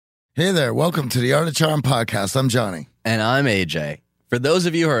Hey there, welcome to the Art of Charm podcast. I'm Johnny. And I'm AJ. For those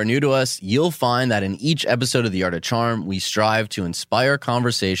of you who are new to us, you'll find that in each episode of The Art of Charm, we strive to inspire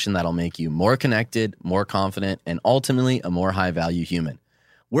conversation that'll make you more connected, more confident, and ultimately a more high-value human.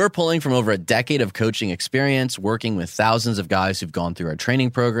 We're pulling from over a decade of coaching experience, working with thousands of guys who've gone through our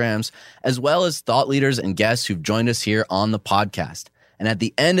training programs, as well as thought leaders and guests who've joined us here on the podcast. And at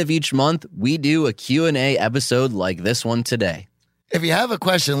the end of each month, we do a Q&A episode like this one today. If you have a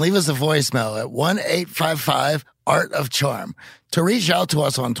question, leave us a voicemail at 1-855-ART-OF-CHARM. To reach out to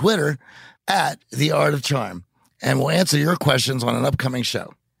us on Twitter at The Art of Charm, and we'll answer your questions on an upcoming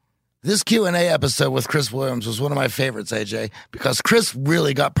show. This Q&A episode with Chris Williams was one of my favorites, AJ, because Chris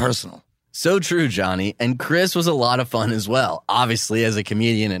really got personal. So true, Johnny. And Chris was a lot of fun as well. Obviously, as a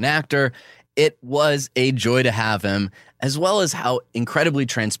comedian and actor, it was a joy to have him, as well as how incredibly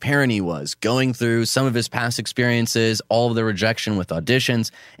transparent he was, going through some of his past experiences, all of the rejection with auditions.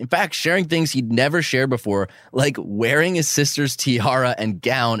 In fact, sharing things he'd never shared before, like wearing his sister's tiara and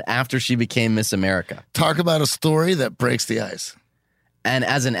gown after she became Miss America. Talk about a story that breaks the ice. And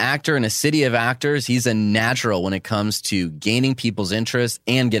as an actor in a city of actors, he's a natural when it comes to gaining people's interest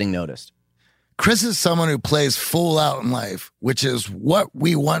and getting noticed. Chris is someone who plays full out in life, which is what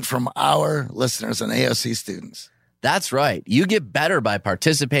we want from our listeners and AOC students. That's right. You get better by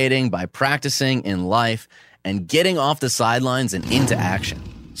participating, by practicing in life, and getting off the sidelines and into action.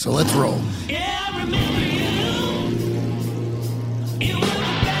 So let's roll. Yeah, I remember you. You were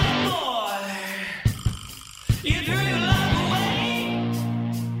the bad boy. You threw your life away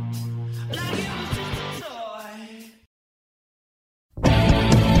like it was just a toy.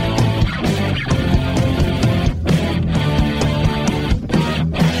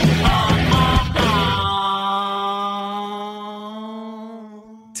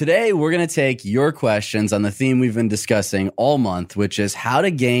 Today, we're going to take your questions on the theme we've been discussing all month, which is how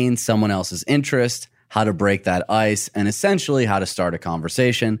to gain someone else's interest, how to break that ice, and essentially how to start a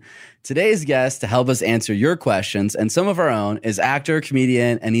conversation. Today's guest to help us answer your questions and some of our own is actor,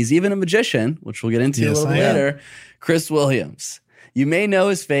 comedian, and he's even a magician, which we'll get into a little bit later, Chris Williams. You may know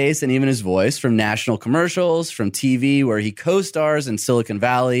his face and even his voice from national commercials, from TV, where he co-stars in Silicon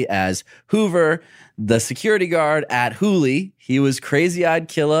Valley as Hoover, the security guard at Hooli. He was Crazy-Eyed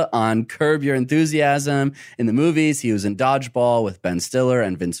Killer on Curb Your Enthusiasm. In the movies, he was in Dodgeball with Ben Stiller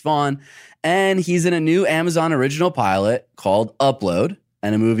and Vince Vaughn. And he's in a new Amazon original pilot called Upload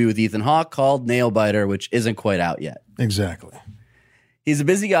and a movie with Ethan Hawke called Nailbiter, which isn't quite out yet. Exactly. He's a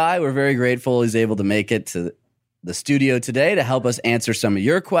busy guy. We're very grateful he's able to make it to the studio today to help us answer some of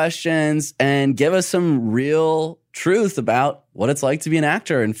your questions and give us some real truth about what it's like to be an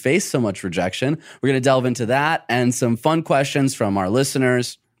actor and face so much rejection. We're going to delve into that and some fun questions from our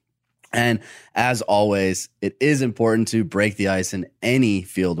listeners. And as always, it is important to break the ice in any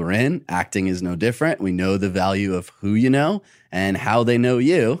field we're in. Acting is no different. We know the value of who you know and how they know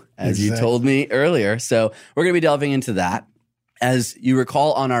you, as you told me earlier. So we're going to be delving into that. As you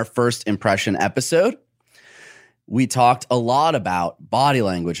recall on our first impression episode, we talked a lot about body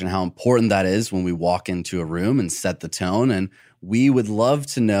language and how important that is when we walk into a room and set the tone. And we would love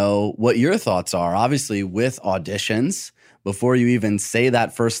to know what your thoughts are. Obviously, with auditions, before you even say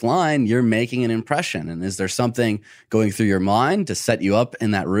that first line, you're making an impression. And is there something going through your mind to set you up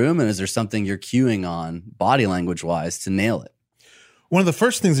in that room? And is there something you're cueing on body language-wise to nail it? One of the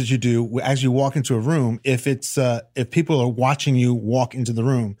first things that you do as you walk into a room, if people are watching you walk into the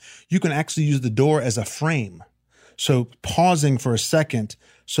room, you can actually use the door as a frame. So pausing for a second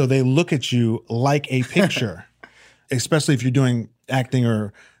so they look at you like a picture, especially if you're doing acting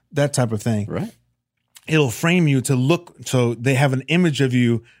or that type of thing. Right. It'll frame you to look so they have an image of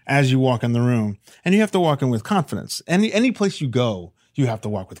you as you walk in the room. And you have to walk in with confidence. Any place you go, you have to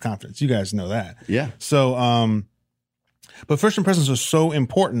walk with confidence. You guys know that. Yeah. So, but first impressions are so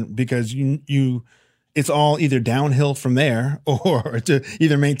important because it's all either downhill from there or to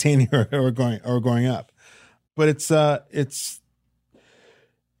either maintaining or going up. But it's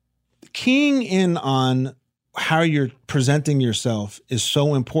keying in on how you're presenting yourself is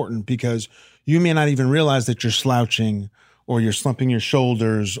so important because you may not even realize that you're slouching or you're slumping your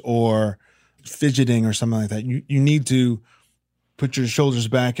shoulders or fidgeting or something like that. You need to put your shoulders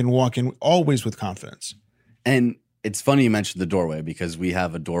back and walk in always with confidence. And it's funny you mentioned the doorway because we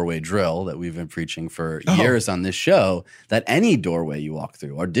have a doorway drill that we've been preaching for years on this show that any doorway you walk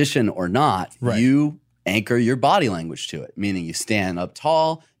through, audition or not, you anchor your body language to it, meaning you stand up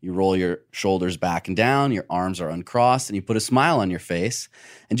tall, you roll your shoulders back and down, your arms are uncrossed, and you put a smile on your face.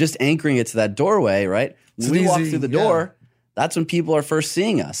 And just anchoring it to that doorway, right? When we walk through the door, that's when people are first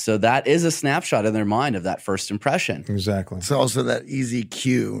seeing us. So that is a snapshot in their mind of that first impression. Exactly. It's also that easy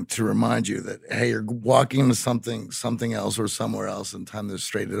cue to remind you that, hey, you're walking into something else or somewhere else, and time to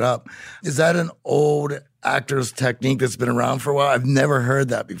straighten it up. Is that an old actor's technique that's been around for a while? I've never heard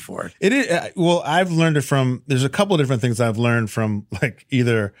that before. It is. Well, I've learned it from, there's a couple of different things I've learned from, like,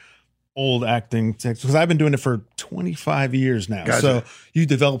 either old acting techniques, because I've been doing it for 25 years now. Gotcha. So you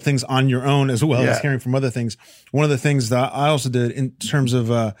develop things on your own as well as Yeah. hearing from other things. One of the things that I also did in terms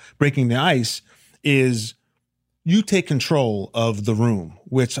of breaking the ice is you take control of the room,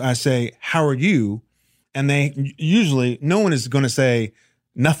 which I say, how are you? And they usually, no one is going to say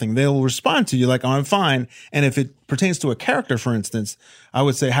nothing. They'll respond to you like, oh, I'm fine. And if it pertains to a character, for instance, I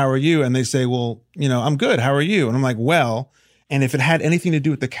would say, how are you? And they say, well, I'm good. How are you? And I'm like, well. And if it had anything to do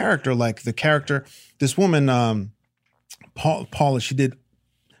with the character, like the character, this woman, Paula, she did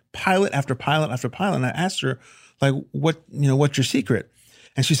pilot after pilot after pilot. And I asked her, like, what's your secret?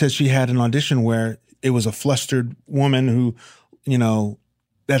 And she said she had an audition where it was a flustered woman who,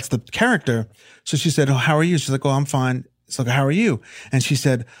 that's the character. So she said, oh, how are you? She's like, oh, I'm fine. It's like, how are you? And she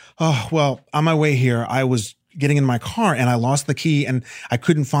said, oh, well, on my way here, I was getting in my car and I lost the key and I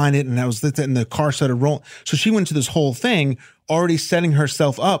couldn't find it. And and the car started rolling. So she went to this whole thing already setting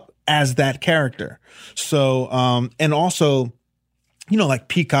herself up as that character. So, and also, like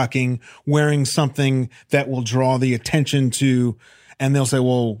peacocking, wearing something that will draw the attention to, and they'll say,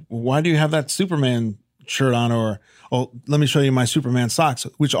 well, why do you have that Superman shirt on? Or, oh, let me show you my Superman socks,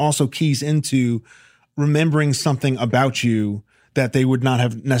 which also keys into remembering something about you that they would not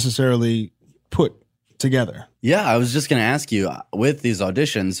have necessarily put together. Yeah, I was just going to ask you, with these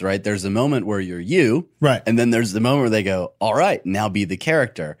auditions, right, there's a moment where you're you. Right. And then there's the moment where they go, all right, now be the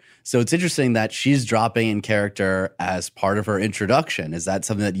character. So it's interesting that she's dropping in character as part of her introduction. Is that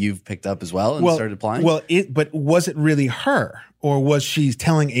something that you've picked up as well and started applying? Well, but was it really her, or was she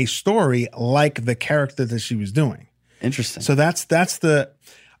telling a story like the character that she was doing? Interesting. So that's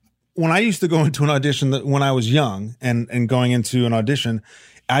when I used to go into an audition when I was young and going into an audition,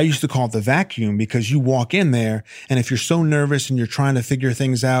 I used to call it the vacuum, because you walk in there and if you're so nervous and you're trying to figure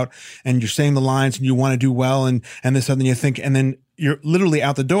things out and you're saying the lines and you want to do well and this other, you think, and then you're literally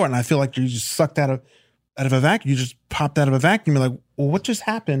out the door, and I feel like you're just sucked out of a vacuum. You just popped out of a vacuum. You're like, well, what just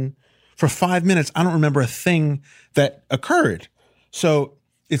happened for 5 minutes? I don't remember a thing that occurred. So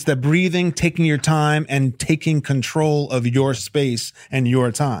it's that breathing, taking your time, and taking control of your space and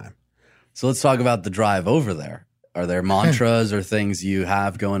your time. So let's talk about the drive over there. Are there mantras or things you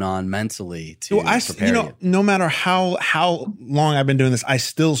have going on mentally to prepare you? No matter how long I've been doing this, I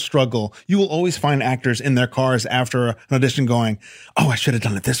still struggle. You will always find actors in their cars after an audition going, oh, I should have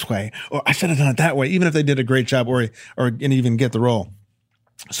done it this way, or I should have done it that way, even if they did a great job or even get the role.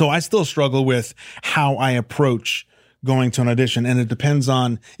 So I still struggle with how I approach going to an audition. And it depends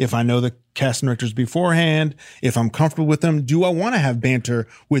on if I know the casting directors beforehand, if I'm comfortable with them. Do I want to have banter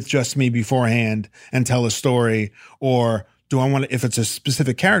with just me beforehand and tell a story? Or do I want to, if it's a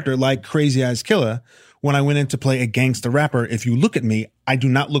specific character like Crazy Eyes Killer, when I went in to play a gangster rapper, if you look at me, I do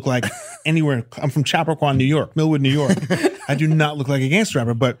not look like anywhere. I'm from Chappaqua, New York, Millwood, New York. I do not look like a gangster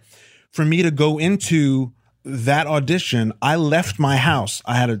rapper. But for me to go into that audition, I left my house.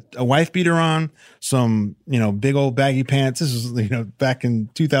 I had a wife beater on, some, big old baggy pants. This was, back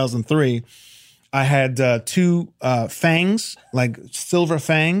in 2003. I had two fangs, like silver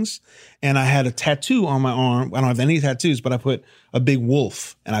fangs, and I had a tattoo on my arm. I don't have any tattoos, but I put a big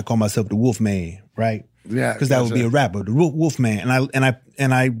wolf, and I call myself the Wolf Man, right? Yeah, because that would be a rapper, the Wolf Man.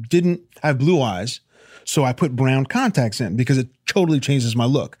 And I didn't have blue eyes. So I put brown contacts in because it totally changes my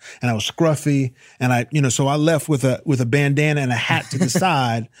look. And I was scruffy, and so I left with a bandana and a hat to the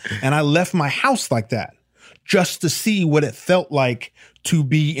side, and I left my house like that just to see what it felt like to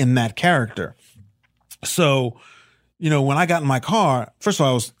be in that character. So, when I got in my car, first of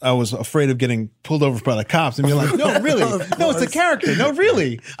all, I was afraid of getting pulled over by the cops and be like, no, really? No, it's a character. No,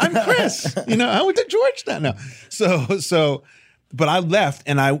 really? I'm Chris. I went to Georgetown. No. So but I left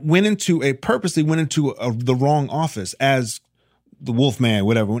and I purposely went into the wrong office as the Wolfman,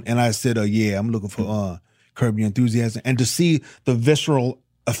 whatever. And I said, yeah, I'm looking for Curb Your Enthusiasm. And to see the visceral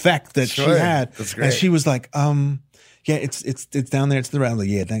effect that she had. That's great. And she was like, yeah, it's down there. It's the right. I'm like,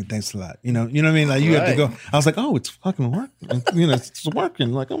 yeah, thanks a lot. You know what I mean? Like you have to go. I was like, oh, it's fucking working. It's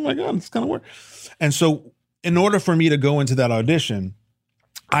working. Like, oh my God, it's gonna work. And so in order for me to go into that audition,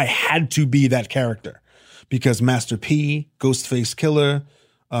 I had to be that character. Because Master P, Ghostface Killer,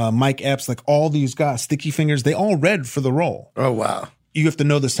 Mike Epps, like all these guys, Sticky Fingers, they all read for the role. Oh, wow. You have to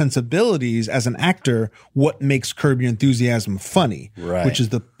know the sensibilities as an actor, what makes Curb Your Enthusiasm funny, right, which is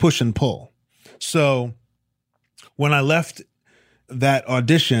the push and pull. So when I left that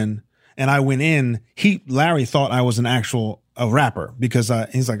audition and I went in, Larry thought I was a rapper because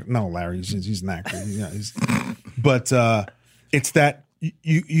he's like, no, Larry, he's an actor. But it's that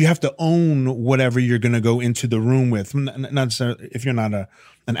you have to own whatever you're going to go into the room with. Not necessarily if you're not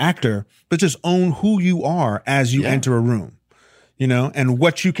an actor, but just own who you are as you enter a room, and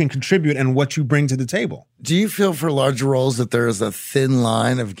what you can contribute and what you bring to the table. Do you feel for larger roles that there is a thin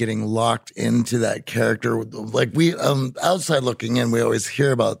line of getting locked into that character? Like we, outside looking in, we always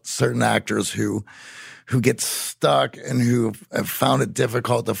hear about certain actors who get stuck and who have found it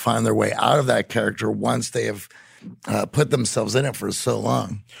difficult to find their way out of that character once they have put themselves in it for so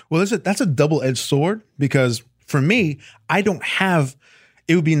long. Well, that's a double-edged sword because for me, I don't have.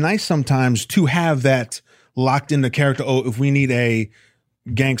 It would be nice sometimes to have that locked in the character. Oh, if we need a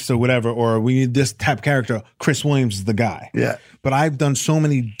gangster, whatever, or we need this type of character, Chris Williams is the guy. Yeah. But I've done so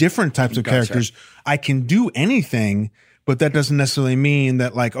many different types of characters. I can do anything, but that doesn't necessarily mean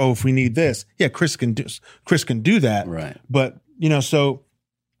that like, oh, if we need this, Chris can do that. Right. But so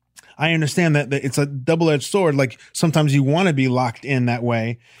I understand that it's a double-edged sword. Like sometimes you want to be locked in that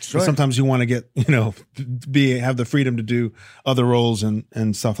way, but sometimes you want to get, have the freedom to do other roles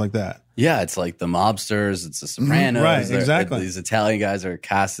and stuff like that. Yeah, it's like the mobsters, it's the Sopranos. Right, exactly. These Italian guys are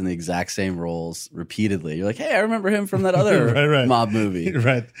casting the exact same roles repeatedly. You're like, hey, I remember him from that other right. mob movie.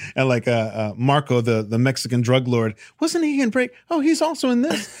 Right. And like Marco, the Mexican drug lord, wasn't he in Break? Oh, he's also in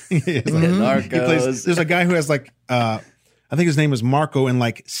this. Narcos. There's a guy who has like, I think his name is Marco in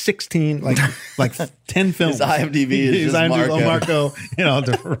like 16, like 10 films. His IMDb is just Marco.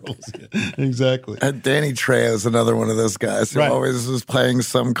 Different roles. Yeah, exactly. Danny Trejo is another one of those guys who always was playing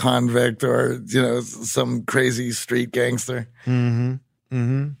some convict or, some crazy street gangster. Mm-hmm.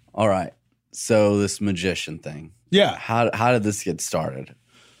 Mm-hmm. All right. So this magician thing. Yeah. How did this get started?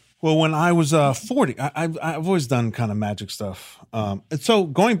 Well, when I was 40, I've always done kind of magic stuff. And so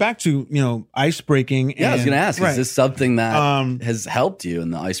going back to, ice breaking. Yeah, I was going to ask, right. Is this something that has helped you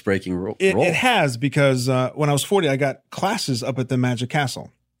in the ice breaking role? It has, because when I was 40, I got classes up at the Magic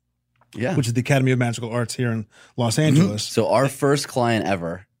Castle. Yeah. Which is the Academy of Magical Arts here in Los Angeles. So our first client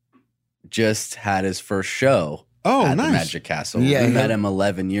ever just had his first show at the Magic Castle. Yeah, we met him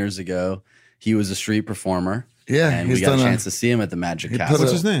 11 years ago. He was a street performer. Yeah, and we got a chance to see him at the Magic Castle.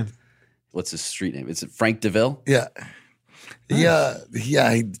 What's his name? What's his street name? Is it Frank DeVille? Yeah. Nice.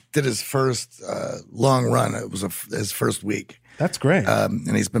 Yeah. He did his first long run. It was his first week. That's great.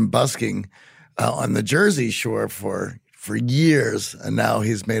 And he's been busking on the Jersey Shore for years. And now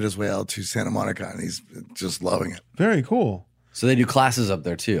he's made his way out to Santa Monica and he's just loving it. Very cool. So they do classes up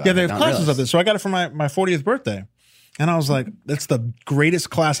there too. Yeah, they have classes up there. So I got it for my 40th birthday. And I was like, that's the greatest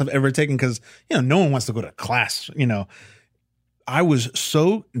class I've ever taken because, no one wants to go to class, I was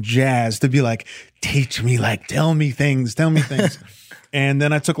so jazzed to be like, teach me, tell me things. And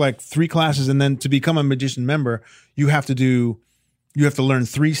then I took 3 classes. And then to become a magician member, you have to learn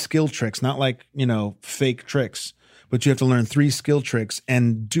 3 skill tricks, not fake tricks, but you have to learn 3 skill tricks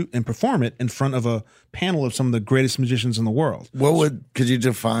and perform it in front of a panel of some of the greatest magicians in the world. Could you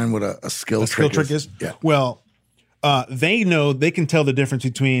define what a skill trick is? Yeah. Well, they can tell the difference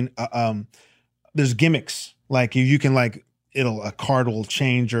between, there's gimmicks. You can a card will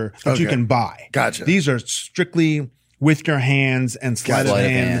change that you can buy. Gotcha. These are strictly with your hands and sleight of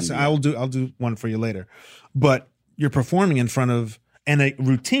hand. Yeah. I'll do one for you later. But you're performing in front of a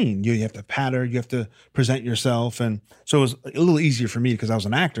routine. You have to patter, you have to present yourself. And so it was a little easier for me because I was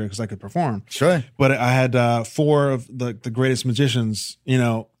an actor because I could perform. Sure. But I had 4 of the greatest magicians,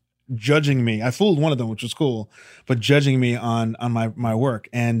 judging me. I fooled one of them, which was cool, but judging me on my work.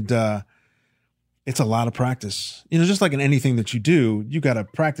 And it's a lot of practice. Just like in anything that you do, you got to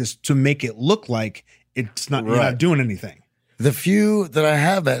practice to make it look like it's not, you're not doing anything. The few that I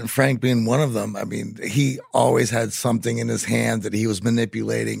have met, and Frank being one of them, I mean, he always had something in his hand that he was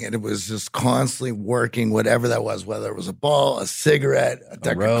manipulating, and it was just constantly working, whatever that was, whether it was a ball, a cigarette, a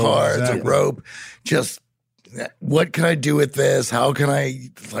deck of cards, a rope, just what can I do with this? How can I,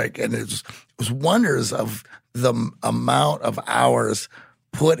 and it was wonders of the amount of hours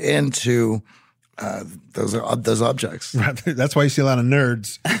put into those objects. Right. That's why you see a lot of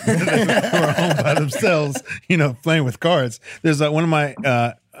nerds who are home by themselves, playing with cards. There's one of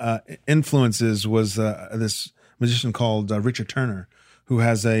my influences was this magician called Richard Turner, who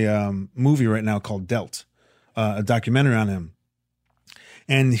has a movie right now called Dealt, a documentary on him.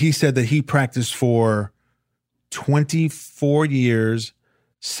 And he said that he practiced for 24 years,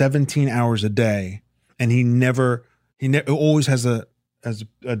 17 hours a day, and he always has a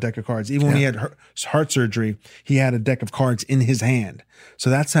deck of cards. Even when he had heart surgery, he had a deck of cards in his hand. So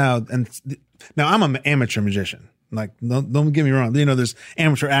that's how. And now I'm an amateur magician. Like, don't get me wrong. You know, there's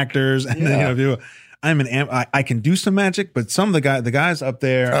amateur actors, and then, you know, people. I can do some magic, but some of the guys up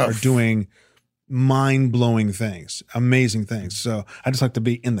there are doing mind blowing things, amazing things. So I just like to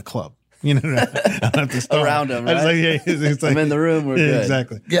be in the club. You know, I don't have to start. Around them, I just right? it's like, I'm in the room. We're good.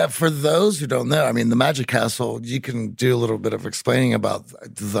 Exactly. Yeah, for those who don't know, I mean, the Magic Castle, you can do a little bit of explaining about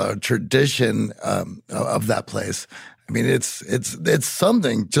the tradition of that place. I mean, it's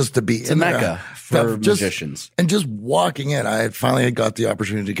something just to be It's in a there. mecca for magicians. And just walking in, I had finally got the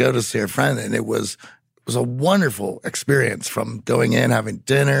opportunity to go to see a friend, and it was a wonderful experience, from going in, having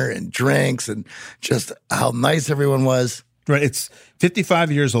dinner and drinks, and just how nice everyone was. Right. It's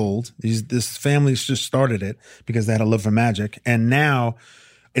 55 years old. This family's just started it because they had a love for magic. And now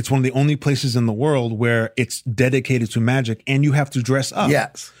it's one of the only places in the world where it's dedicated to magic, and you have to dress up.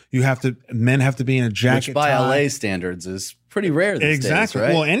 Yes. Men have to be in a jacket. Which by tie. LA standards is pretty rare these Exactly. days,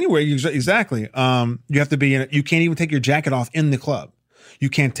 right? Well, anywhere, exactly. You have to be you can't even take your jacket off in the club. You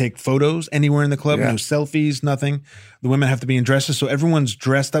can't take photos anywhere in the club, no selfies, nothing. The women have to be in dresses, so everyone's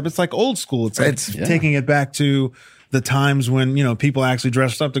dressed up. It's like old school. It's like taking it back to the times when, you know, people actually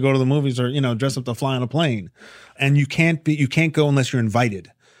dressed up to go to the movies, or, you know, dress up to fly on a plane. And you can't go unless you're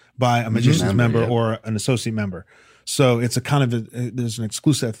invited by a magician's member or an associate member. So it's a kind of there's an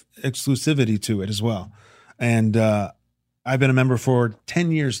exclusivity to it as well. And I've been a member for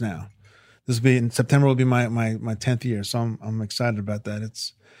 10 years now. This will be in September. Will be my 10th year, so I'm excited about that.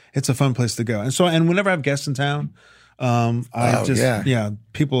 It's a fun place to go. And whenever I have guests in town,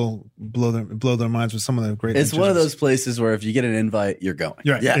 people blow their minds with some of the great. It's one of magicians. those places where if you get an invite, you're going.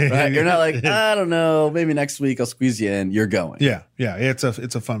 Right. Right? You're not like, I don't know, maybe next week I'll squeeze you in. You're going. Yeah. It's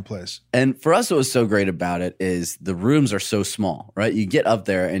a fun place. And for us, what was so great about it is the rooms are so small, right? You get up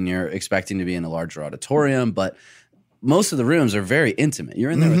there and you're expecting to be in a larger auditorium, but most of the rooms are very intimate. You're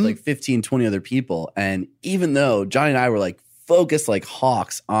in there with like 15, 20 other people. And even though Johnny and I were like focused like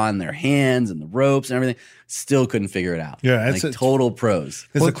hawks on their hands and the ropes and everything, still couldn't figure it out. Yeah, like total pros.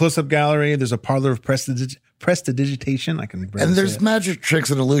 There's a close-up gallery. There's a parlor of prestidigitation. I can and there's magic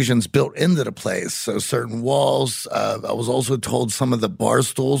tricks and illusions built into the place. So certain walls. I was also told some of the bar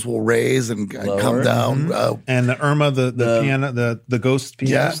stools will raise and come down. And the Irma, the piano, the ghost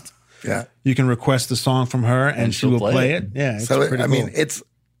pianist. Yeah. You can request a song from her, and she will play it. Yeah. It's So pretty I mean, cool. it's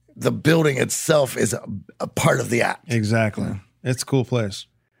the building itself is a part of the act. Exactly. It's a cool place.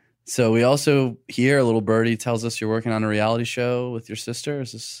 So we also hear a little birdie tells us you're working on a reality show with your sister.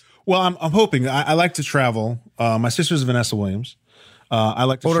 Is this? Well, I'm hoping. I like to travel. My sister's Vanessa Williams. I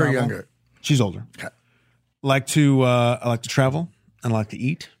like to Older or travel. younger? She's older. Okay. I like to travel, and I like to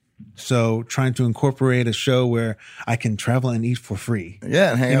eat. So trying to incorporate a show where I can travel and eat for free. Yeah,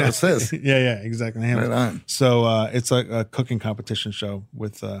 and hang out with sis. Yeah, exactly. Right on. So it's like a cooking competition show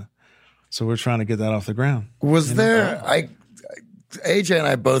with. So we're trying to get that off the ground. Was there? AJ and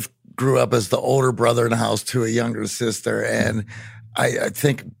I both grew up as the older brother in the house to a younger sister, and I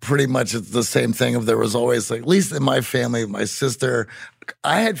think pretty much it's the same thing. If there was always, like, at least in my family, my sister,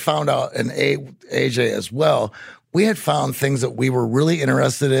 I had found out, and AJ as well, we had found things that we were really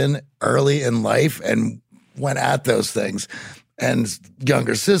interested in early in life and went at those things. And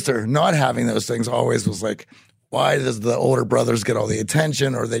younger sister, not having those things, always was like, why does the older brothers get all the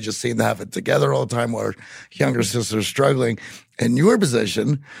attention, or they just seem to have it together all the time, while younger sister's struggling? In your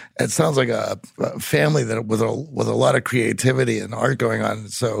position, it sounds like a family that with a lot of creativity and art going on.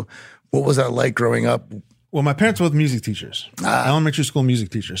 So what was that like growing up? Well, my parents were both music teachers, elementary school music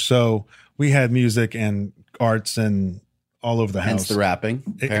teachers. So we had music and arts and all over the house. Hence the rapping,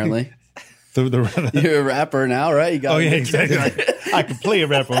 apparently. the You're a rapper now, right? You got exactly. I can play a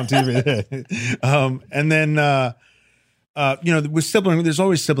rapper on TV. And then, with sibling, there's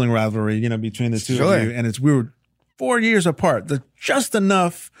always sibling rivalry, between the two of you. And we were 4 years apart, just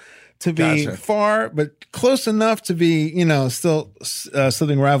enough to be far, but close enough to be, still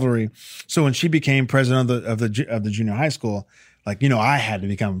sibling rivalry. So when she became president of the junior high school, I had to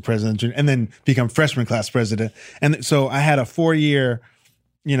become president and then become freshman class president. And so I had a 4-year,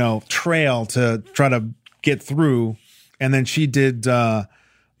 trail to try to get through. And then she did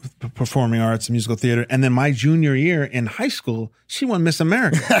performing arts and musical theater. And then my junior year in high school, she won Miss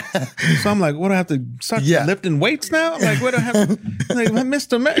America. So I'm like, what do I have to start lifting weights now? I'm like, what do I have?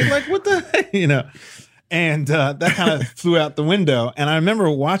 Mr. America, like, what the heck? And that kind of flew out the window. And I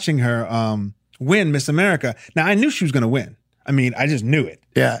remember watching her win Miss America. Now I knew she was going to win. I mean, I just knew it.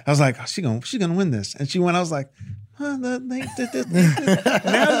 Yeah. I was like, she's gonna win this. And she won. I was like, now this is what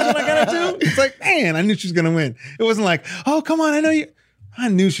I gotta do? It's like, man, I knew she was gonna win. It wasn't like, oh, come on, I know you. I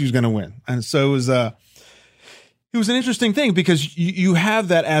knew she was gonna win. And so it was it was an interesting thing because you have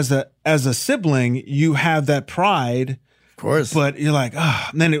that as a sibling, you have that pride, Of course. but you're like,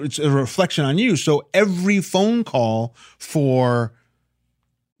 and then it's a reflection on you. So every phone call for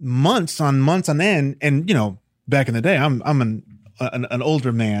months on end, and you know, back in the day, I'm an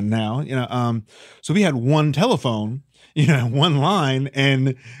older man now, you know, so we had one telephone, you know, one line,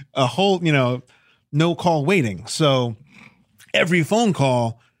 and a whole, you know, no call waiting. So every phone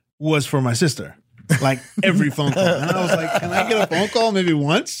call was for my sister. Like every phone call. And I was like, can I get a phone call maybe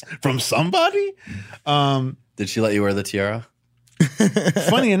once from somebody? Did she let you wear the tiara?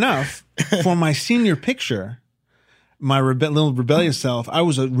 Funny enough, for my senior picture, my little rebellious self, I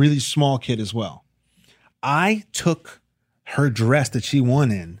was a really small kid as well. I took her dress that she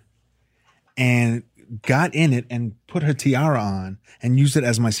won in and got in it and put her tiara on and used it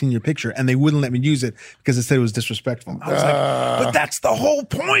as my senior picture. And they wouldn't let me use it because they said it was disrespectful. I was like, but that's the whole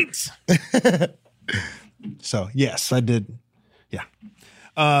point. So yes, I did. Yeah.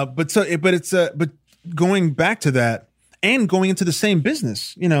 But going back to that and going into the same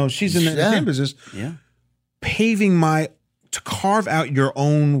business, you know, she's in the same business. Yeah. To carve out your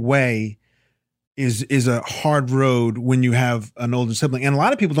own way is a hard road when you have an older sibling. And a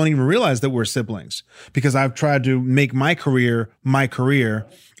lot of people don't even realize that we're siblings because I've tried to make my career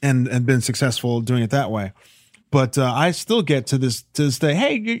and been successful doing it that way. But I still get to this day,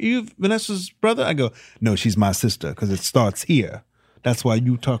 hey, you Vanessa's brother? I go, no, she's my sister because it starts here. That's why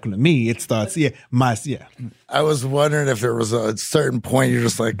you talking to me. It starts, yeah. I was wondering if there was a certain point you're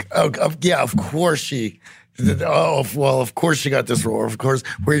just like, yeah, of course she. Oh, well, of course she got this role. Of course,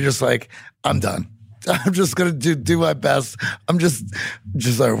 where you're just like, I'm done. I'm just gonna do my best. I'm just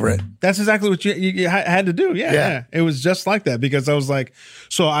over it. That's exactly what you had to do. Yeah. It was just like that because I was like,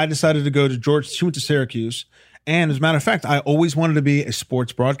 so I decided to go to George. She went to Syracuse, and as a matter of fact, I always wanted to be a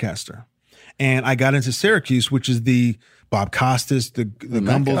sports broadcaster, and I got into Syracuse, which is the Bob Costas, the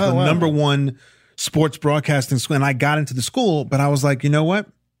Gumbel, the number one sports broadcasting school. And I got into the school, but I was like, you know what?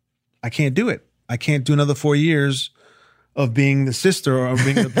 I can't do it. I can't do another 4 years of being the sister or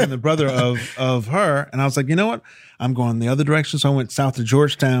being the brother of her. And I was like, you know what? I'm going the other direction. So I went south to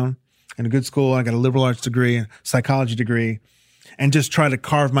Georgetown in a good school. I got a liberal arts degree and psychology degree and just tried to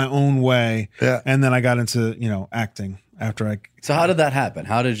carve my own way. Yeah. And then I got into, you know, acting after I. So how did that happen?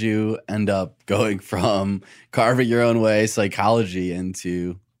 How did you end up going from carving your own way, psychology,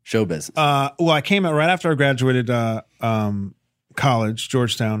 into show business? Well, I came out right after I graduated college,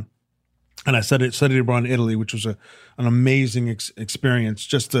 Georgetown. And I studied abroad in Italy, which was an amazing experience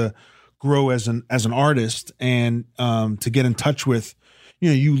just to grow as an artist and to get in touch with, you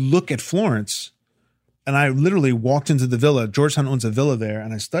know, you look at Florence, and I literally walked into the villa. Georgetown owns a villa there,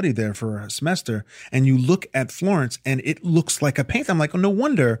 and I studied there for a semester. And you look at Florence, and it looks like a painting. I'm like, oh, no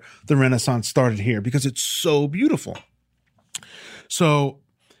wonder the Renaissance started here because it's so beautiful. So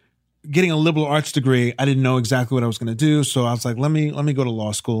getting a liberal arts degree, I didn't know exactly what I was going to do. So I was like, let me go to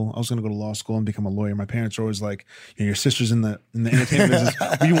law school. I was going to go to law school and become a lawyer. My parents are always like, you know, your sister's in the entertainment business.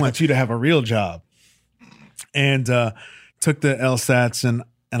 We want you to have a real job. And took the LSATs and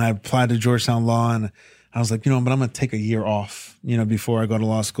I applied to Georgetown Law. And I was like, you know, but I'm going to take a year off, you know, before I go to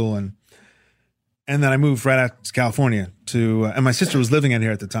law school. And then I moved right out to California and my sister was living out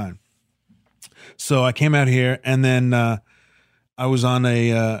here at the time. So I came out here and then I was on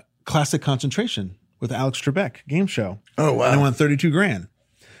a Classic Concentration with Alex Trebek game show. Oh, wow. And I won $32,000.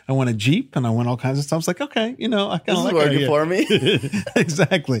 I won a Jeep and I won all kinds of stuff. I was like, okay, you know, I kind of like working for me.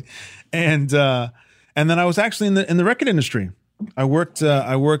 Exactly. And then I was actually in the record industry. I worked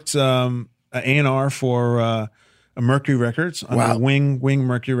A&R for Mercury Records under Wing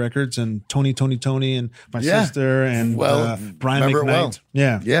Mercury Records and Tony and my sister and Brian McKnight. Well.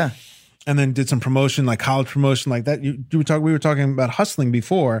 Yeah. And then did some promotion, like college promotion, like that. We were talking about hustling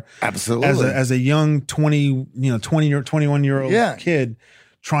before. Absolutely. As a young 21-year-old kid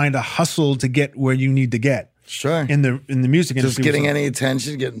trying to hustle to get where you need to get. Sure. In the music industry. Just getting any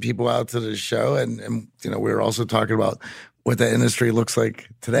attention, getting people out to the show. And you know, we were also talking about what the industry looks like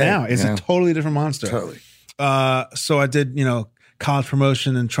today. Now it's a totally different monster. Totally. So I did, you know, college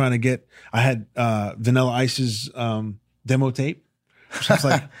promotion and trying to get, I had Vanilla Ice's demo tape. I was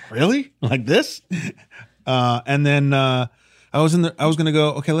like, really? Like this? And then I was going to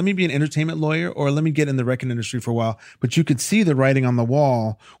go, okay, let me be an entertainment lawyer or let me get in the record industry for a while. But you could see the writing on the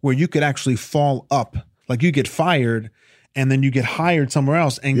wall where you could actually fall up. Like you get fired and then you get hired somewhere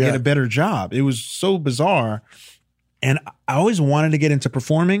else and get a better job. It was so bizarre. And I always wanted to get into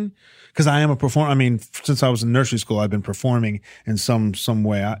performing because I am a performer. I mean, since I was in nursery school, I've been performing in some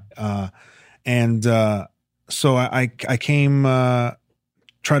way. So I came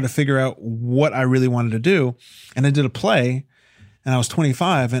tried to figure out what I really wanted to do. And I did a play, and I was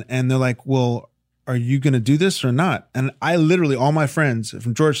 25, and they're like, well, are you going to do this or not? And I literally, all my friends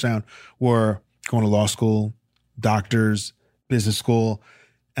from Georgetown were going to law school, doctors, business school.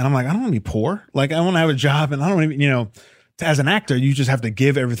 And I'm like, I don't want to be poor. Like, I want to have a job, and I don't even, as an actor, you just have to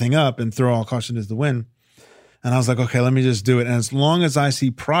give everything up and throw all caution to the wind. And I was like, okay, let me just do it. And as long as I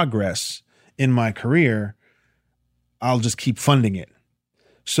see progress in my career, I'll just keep funding it.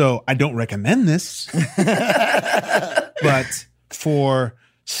 So I don't recommend this, but for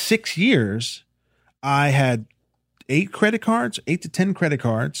 6 years, I had 8 to 10 credit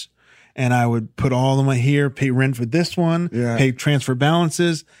cards, and I would put all of my here, pay rent for this one, pay transfer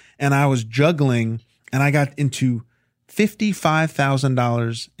balances, and I was juggling, and I got into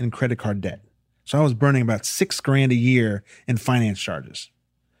 $55,000 in credit card debt. So I was burning about $6,000 a year in finance charges.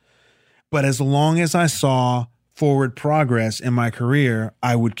 But as long as I saw forward progress in my career,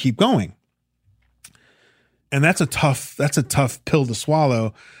 I would keep going. And that's a tough pill to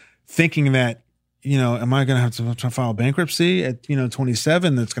swallow, thinking that, am I going to have to file bankruptcy at,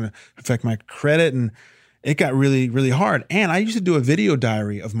 27? That's going to affect my credit. And it got really, really hard. And I used to do a video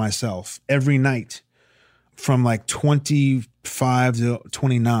diary of myself every night from like 25 to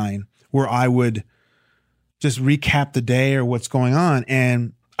 29, where I would just recap the day or what's going on.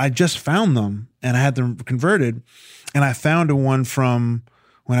 And I just found them, and I had them converted. And I found one from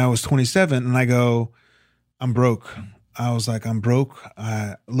when I was 27, and I go, I'm broke. I was like, I'm broke.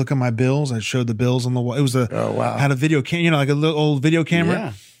 I look at my bills. I showed the bills on the wall. It was had a video camera, like a little old video camera.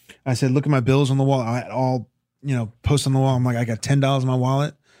 Yeah. I said, look at my bills on the wall. I had all, posts on the wall. I'm like, I got $10 in my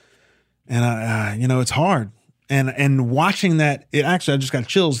wallet. And it's hard. And watching that, I just got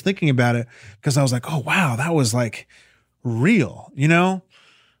chills thinking about it, because I was like, oh wow, that was like real,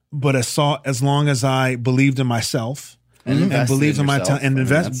 But as long as I believed in myself and believed in my talent and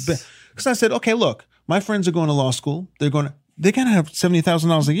invest, because I said, okay, look, my friends are going to law school. They're going to have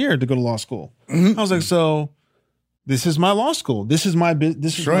 $70,000 a year to go to law school. I was like, so this is my law school. This is my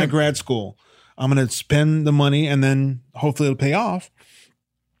my grad school. I'm going to spend the money, and then hopefully it'll pay off.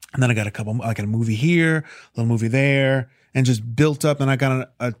 And then I got a movie here, a little movie there, and just built up. And I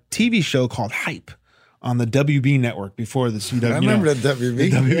got a TV show called Hype on the WB network before the CW. I remember the WB. The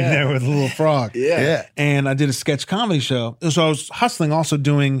WB network with a little frog. Yeah. And I did a sketch comedy show. So I was hustling, also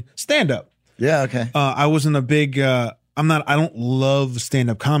doing stand-up. Yeah, okay. I wasn't a big, I don't love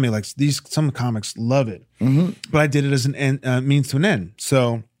stand-up comedy. Like some comics love it. Mm-hmm. But I did it as an means to an end.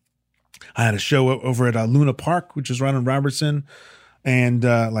 So I had a show over at Luna Park, which is right on Robertson. And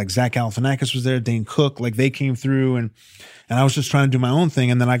like Zach Galifianakis was there, Dane Cook, like they came through, and I was just trying to do my own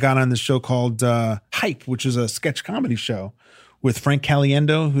thing. And then I got on this show called Hype, which is a sketch comedy show with Frank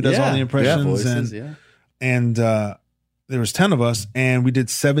Caliendo, who does all the impressions. Voices, and there was 10 of us, and we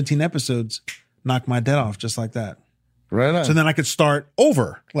did 17 episodes, knocked my debt off just like that. Right on. So then I could start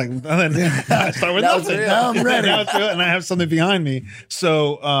over. Like, I start with nothing. Now I'm ready. Now it's real, and I have something behind me.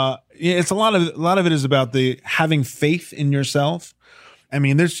 So it's a lot of it is about the having faith in yourself. I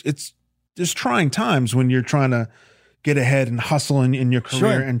mean, there's trying times when you're trying to get ahead and hustle in your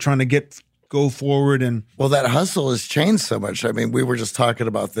career and trying to go forward. And well, that hustle has changed so much. I mean, we were just talking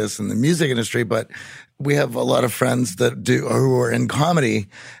about this in the music industry, but we have a lot of friends who are in comedy,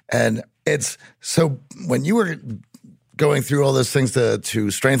 and it's so when you were going through all those things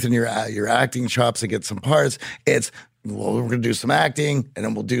to strengthen your acting chops and get some parts, we're going to do some acting, and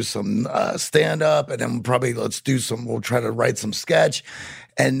then we'll do some stand-up, and then we'll try to write some sketch.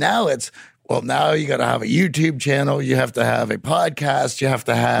 And now now you got to have a YouTube channel, you have to have a podcast, you have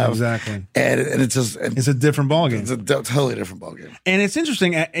to have... Exactly. And it's just... It's a different ballgame. It's a totally different ballgame. And it's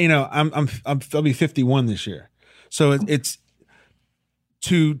interesting, I'll be 51 this year. So it's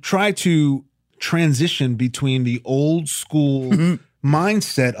to try to transition between the old school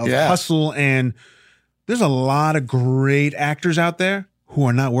mindset of hustle, and there's a lot of great actors out there who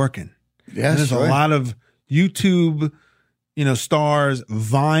are not working. Yeah, and there's a lot of YouTube, stars,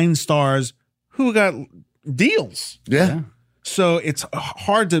 Vine stars who got deals. Yeah. So it's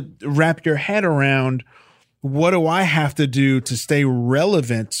hard to wrap your head around, what do I have to do to stay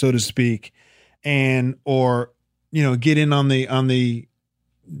relevant, so to speak, or get in on the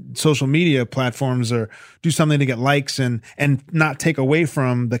social media platforms, or do something to get likes and not take away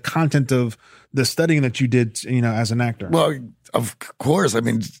from the content of the studying that you did, as an actor. Well, of course. I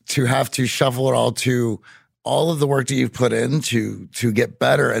mean, to have to shuffle it all to all of the work that you've put in to get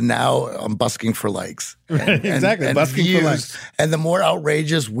better, and now I'm busking for likes. And, exactly, and busking views, for likes. And the more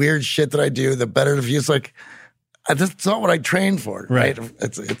outrageous, weird shit that I do, the better the views. Like, that's not what I trained for, right? I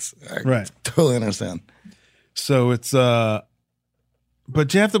Right. totally understand. So it's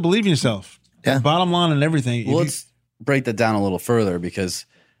But you have to believe in yourself. Yeah. Bottom line and everything. Well, let's break that down a little further because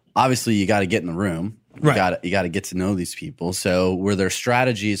obviously you got to get in the room. Right. You got to get to know these people. So were there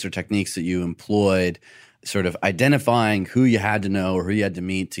strategies or techniques that you employed sort of identifying who you had to know or who you had to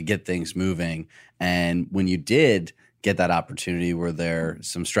meet to get things moving? And when you did get that opportunity, were there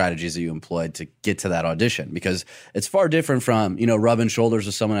some strategies that you employed to get to that audition? Because it's far different from, rubbing shoulders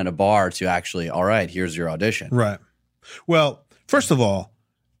with someone at a bar to actually, all right, here's your audition. Right. Well, first of all,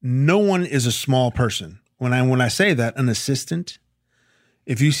 no one is a small person. When I say that, an assistant,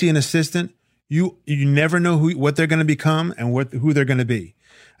 if you see an assistant, you never know what they're going to become and who they're going to be.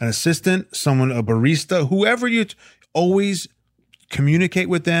 An assistant, a barista, whoever always communicate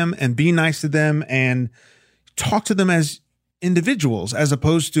with them and be nice to them and talk to them as individuals as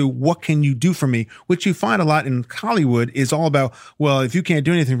opposed to what can you do for me, which you find a lot in Hollywood is all about, well, if you can't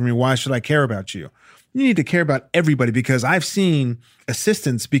do anything for me, why should I care about you? You need to care about everybody because I've seen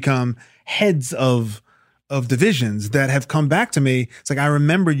assistants become heads of divisions that have come back to me. It's like, I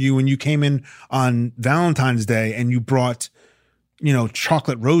remember you when you came in on Valentine's Day and you brought,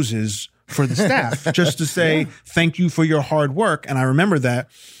 chocolate roses for the staff just to say thank you for your hard work. And I remember that.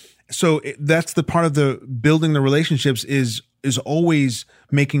 So that's the part of the building the relationships is always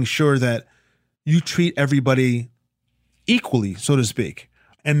making sure that you treat everybody equally, so to speak.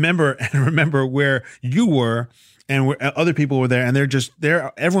 And remember where you were and where other people were there, and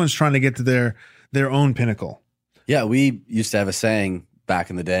everyone's trying to get to their own pinnacle. Yeah, we used to have a saying back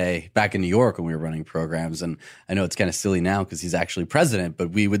in the day, back in New York when we were running programs, and I know it's kind of silly now because he's actually president, but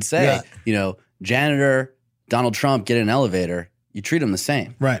we would say, janitor, Donald Trump, get in an elevator, you treat him the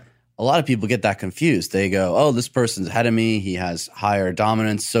same. Right. A lot of people get that confused. They go, oh, this person's ahead of me. He has higher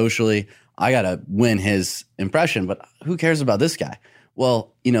dominance socially. I got to win his impression, but who cares about this guy?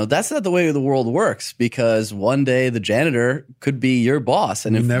 Well, that's not the way the world works because one day the janitor could be your boss.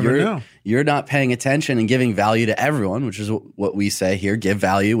 And if you're not paying attention and giving value to everyone, which is what we say here, give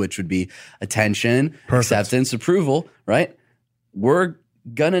value, which would be attention, acceptance, approval, right? We're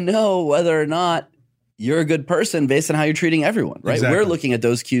going to know whether or not you're a good person based on how you're treating everyone, right? Exactly. We're looking at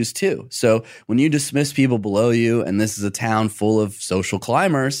those cues too. So when you dismiss people below you, and this is a town full of social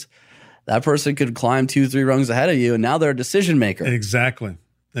climbers, that person could climb 2-3 rungs ahead of you, and now they're a decision maker. Exactly.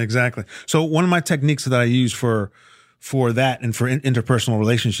 So one of my techniques that I use for that and for interpersonal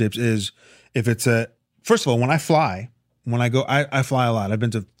relationships is if it's first of all, when I fly I fly a lot. I've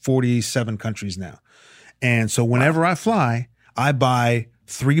been to 47 countries now. And so whenever I fly, I buy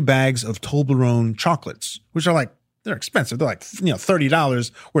 3 bags of Toblerone chocolates, which are they're expensive. They're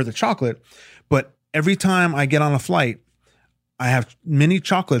 $30 worth of chocolate. But every time I get on a flight, I have mini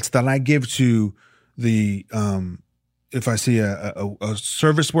chocolates that I give to the, if I see a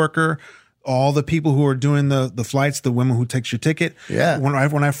service worker, all the people who are doing the flights, the women who takes your ticket. Yeah.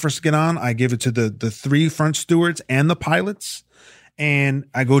 When I first get on, I give it to the 3 front stewards and the pilots. And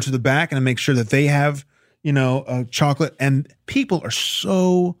I go to the back and I make sure that they have, chocolate. And people are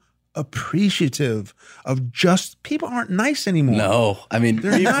so appreciative of people aren't nice anymore. No, I mean, we've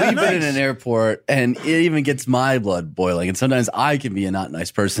been in an airport and it even gets my blood boiling. And sometimes I can be a not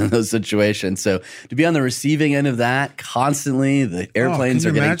nice person in those situations. So to be on the receiving end of that constantly, the airplanes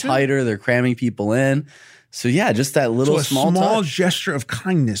are getting tighter. They're cramming people in. So yeah, just that little small touch. Gesture of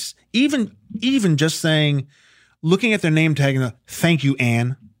kindness, even just saying, looking at their name tag and thank you,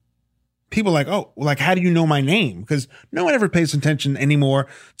 Anne. People are like, how do you know my name? Because no one ever pays attention anymore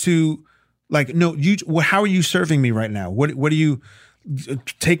to how are you serving me right now? What do you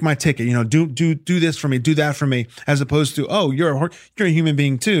take my ticket? Do this for me, do that for me, as opposed to, oh, you're a human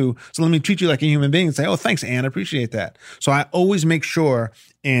being too. So let me treat you like a human being and say, oh, thanks, Anne, I appreciate that. So I always make sure,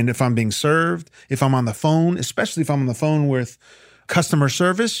 and if I'm being served, if I'm on the phone, especially if I'm on the phone with customer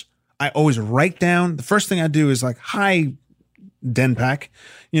service, I always write down. The first thing I do is hi, Denpak,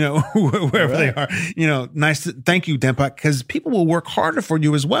 wherever they are, thank you, Denpak, because people will work harder for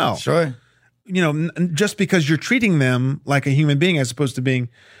you as well. Sure. Just because you're treating them like a human being as opposed to being.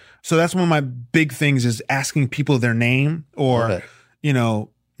 So that's one of my big things is asking people their name or,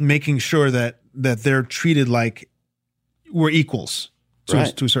 making sure that they're treated like we're equals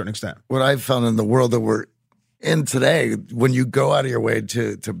to a certain extent. What I've found in the world that we're in today, when you go out of your way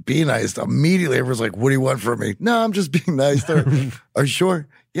to be nice, immediately everyone's like, what do you want from me? No, I'm just being nice. Are you sure?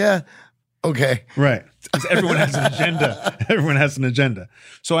 Yeah. Okay. Right. Because everyone has an agenda. Everyone has an agenda.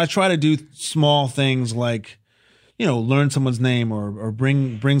 So I try to do small things like, learn someone's name or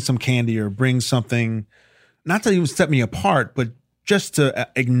bring some candy or bring something, not to even set me apart, but just to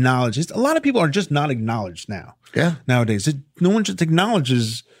acknowledge. A lot of people are just not acknowledged now. Yeah. Nowadays. No one just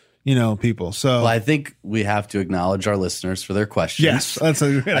acknowledges people. So Well, I think we have to acknowledge our listeners for their questions. yes, that's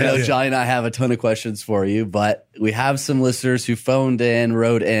a great I know idea. Johnny and I have a ton of questions for you, but we have some listeners who phoned in,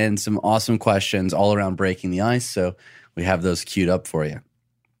 wrote in some awesome questions all around breaking the ice. So we have those queued up for you.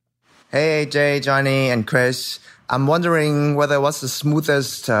 Hey, AJ, Johnny, and Chris. I'm wondering what's the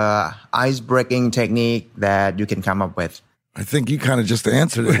smoothest ice-breaking technique that you can come up with? I think you kind of just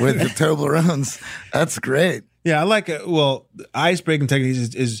answered it with the Toblerones. That's great. Yeah, I like it. Well, the ice breaking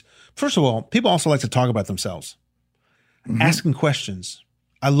techniques is first of all, people also like to talk about themselves. Asking questions.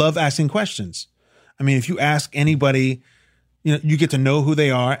 I love asking questions. I mean, if you ask anybody, you get to know who they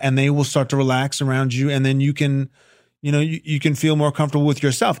are, and they will start to relax around you, and then you can, you can feel more comfortable with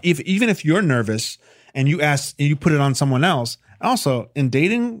yourself. Even if you're nervous and you put it on someone else. Also, in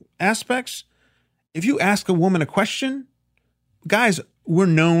dating aspects, if you ask a woman a question, guys, we're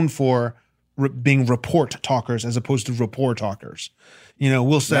known for being report talkers as opposed to rapport talkers.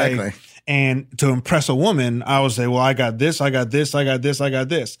 We'll say, Exactly. and to impress a woman, I would say, well, I got this, I got this, I got this, I got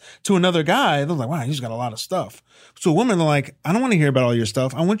this. To another guy, they're like, wow, he's got a lot of stuff. To a woman, they're like, I don't want to hear about all your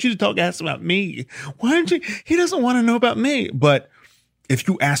stuff. I want you to ask about me. Why don't you? He doesn't want to know about me. But if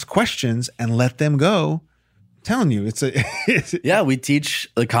you ask questions and let them go, I'm telling you, Yeah, we teach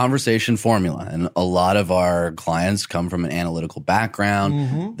the conversation formula, and a lot of our clients come from an analytical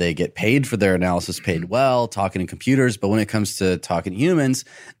background. They get paid for their analysis, paid well, talking to computers. But when it comes to talking to humans,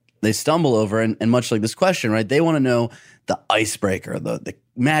 they stumble over, and much like this question, right? They want to know the icebreaker, the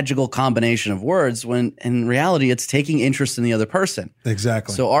magical combination of words, when in reality, it's taking interest in the other person.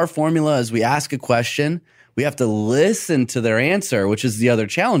 Exactly. So our formula is we ask a question, we have to listen to their answer, which is the other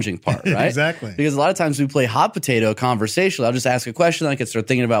challenging part, right? Exactly. Because a lot of times we play hot potato conversation. I'll just ask a question, I can start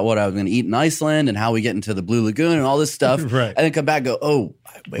thinking about what I was going to eat in Iceland and how we get into the Blue Lagoon and all this stuff. Right. And then come back and go, oh,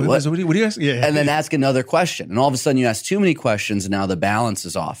 wait, what? What do you ask? Yeah. And then ask another question. And all of a sudden you ask too many questions and now the balance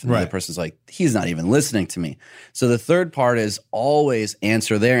is off. And the Right. other person's like, he's not even listening to me. So the third part is always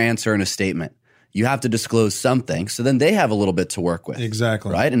answer their answer in a statement. You have to disclose something. So then they have a little bit to work with.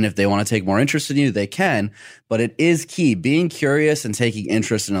 Exactly. Right. And if they want to take more interest in you, they can. But it is key being curious and taking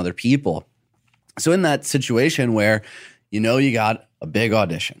interest in other people. So in that situation where you got a big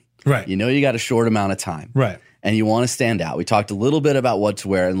audition, Right. you got a short amount of time, Right. and you want to stand out. We talked a little bit about what to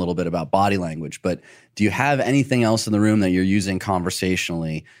wear and a little bit about body language, but do you have anything else in the room that you're using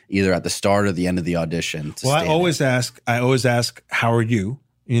conversationally, either at the start or the end of the audition? Well, I always ask, how are you?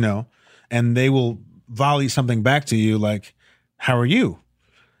 And they will volley something back to you like, how are you?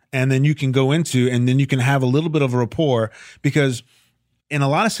 And then you can go into, and then you can have a little bit of a rapport, because in a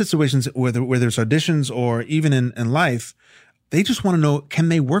lot of situations, whether there's auditions or even in life, they just want to know, can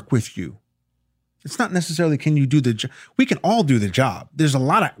they work with you? It's not necessarily, can you do the job? We can all do the job. There's a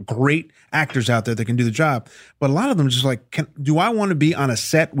lot of great actors out there that can do the job, but a lot of them are just like, do I want to be on a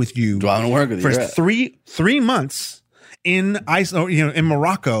set with you? Do I want to work with you? For Right. three months in in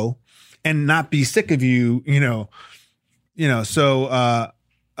Morocco, and not be sick of you, So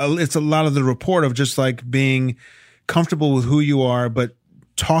it's a lot of the report of just like being comfortable with who you are, but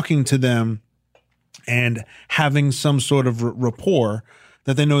talking to them and having some sort of rapport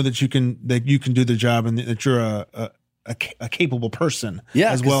that they know that you can do the job, and that you're a capable person,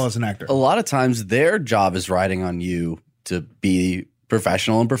 as well as an actor. A lot of times their job is riding on you to be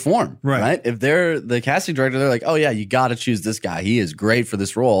professional and perform, right? If they're the casting director, they're like, oh yeah, you got to choose this guy. He is great for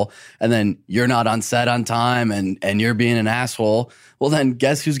this role. And then you're not on set on time and you're being an asshole. Well, then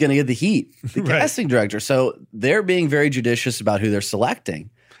guess who's going to get the heat? The Right. casting director. So they're being very judicious about who they're selecting.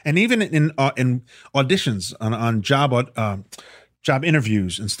 And even in auditions on job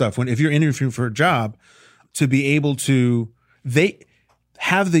interviews and stuff, if you're interviewing for a job, to be able to, they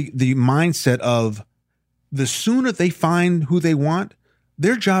have the mindset of, the sooner they find who they want,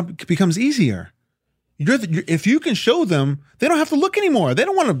 their job becomes easier. If you can show them, they don't have to look anymore. They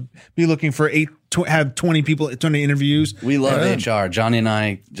don't want to be looking for have 20 people, 20 interviews. We love HR. Johnny and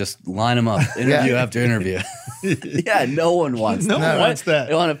I just line them up, interview after interview. Yeah, no one wants No one wants that.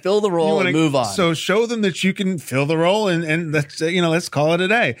 They want to fill the role and move on. So show them that you can fill the role, and let's call it a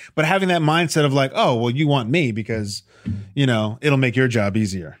day. But having that mindset of like, oh, well, you want me because, it'll make your job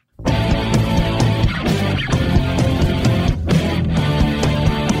easier.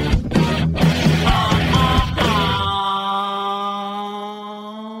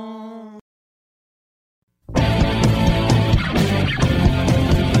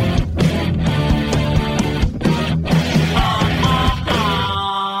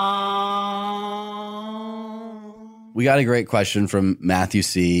 We got a great question from Matthew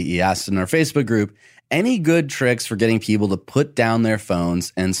C. He asked in our Facebook group, any good tricks for getting people to put down their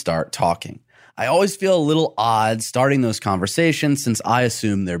phones and start talking? I always feel a little odd starting those conversations since I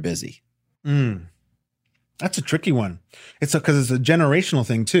assume they're busy. That's a tricky one. It's because it's a generational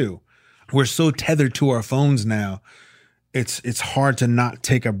thing too. We're so tethered to our phones now. It's hard to not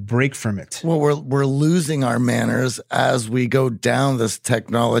take a break from it. Well, we're losing our manners as we go down this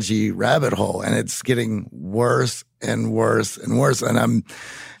technology rabbit hole, and it's getting worse and worse and worse. And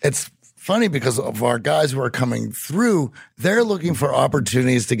it's funny because of our guys who are coming through, they're looking for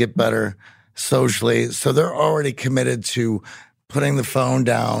opportunities to get better socially. So they're already committed to putting the phone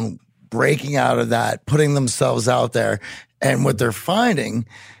down, breaking out of that, putting themselves out there. And what they're finding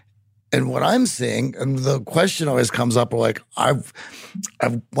and what I'm seeing, and the question always comes up, like, I've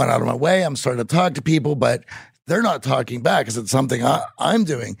went out of my way, I'm starting to talk to people, but they're not talking back because it's something I'm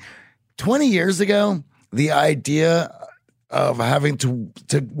doing. 20 years ago, the idea of having to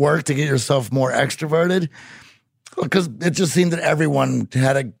work to get yourself more extroverted, because it just seemed that everyone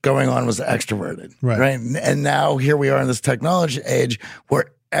had it going on was extroverted, right? And now here we are in this technology age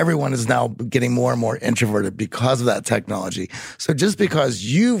where everyone is now getting more and more introverted because of that technology. So just because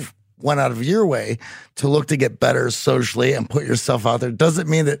you've went out of your way to look to get better socially and put yourself out there doesn't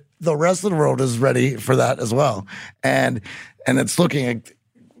mean that the rest of the world is ready for that as well. And it's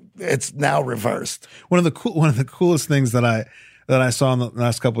it's now reversed. One of the coolest things that I saw in the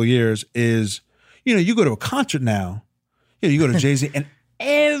last couple of years is, you go to a concert now, you go to Jay-Z and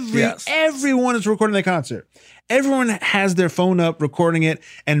everyone is recording their concert. Everyone has their phone up recording it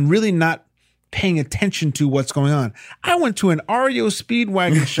and really not paying attention to what's going on. I went to an REO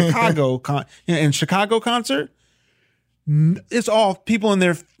Speedwagon Chicago concert. It's all people in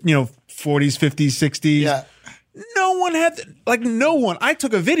their 40s, 50s, 60s. Yeah. No one had no one. I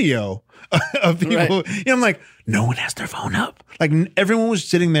took a video of people. Right. I'm like, no one has their phone up. Like everyone was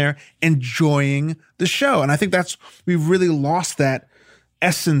sitting there enjoying the show, and I think we've really lost that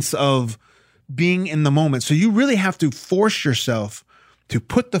essence of being in the moment. So you really have to force yourself to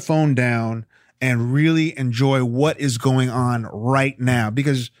put the phone down and really enjoy what is going on right now.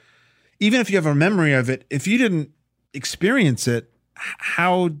 Because even if you have a memory of it, if you didn't experience it,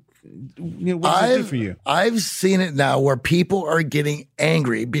 what does it do for you? I've seen it now where people are getting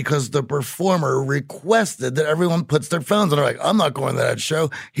angry because the performer requested that everyone puts their phones on. They're like, I'm not going to that show.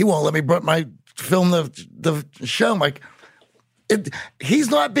 He won't let me film the show. I'm like,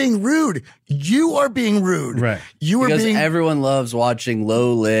 he's not being rude. You are being rude. Right. Because everyone loves watching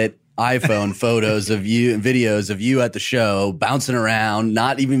low lit iPhone photos of you and videos of you at the show, bouncing around,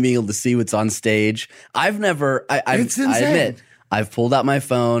 not even being able to see what's on stage. It's insane. I admit, I've pulled out my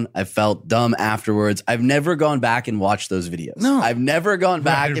phone. I felt dumb afterwards. I've never gone back and watched those videos. No. I've never gone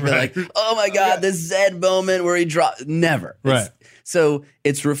back and been like, oh my God, this Zed moment where he dropped. Never. Right. So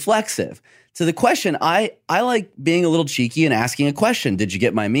it's reflexive. To the question, I like being a little cheeky and asking a question. Did you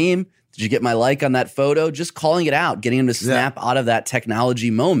get my meme? Did you get my like on that photo? Just calling it out, getting them to snap out of that technology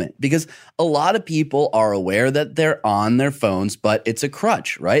moment. Because a lot of people are aware that they're on their phones, but it's a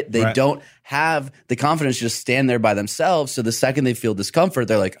crutch, right? They don't have the confidence to just stand there by themselves. So the second they feel discomfort,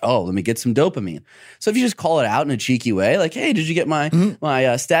 they're like, oh, let me get some dopamine. So if you just call it out in a cheeky way, like, hey, did you get my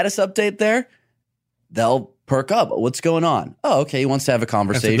status update there? They'll perk up. What's going on? Oh, okay. He wants to have a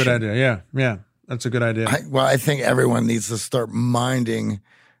conversation. That's a good idea. Yeah. That's a good idea. I think everyone needs to start minding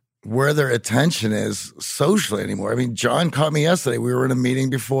where their attention is socially anymore. I mean, John caught me yesterday. We were in a meeting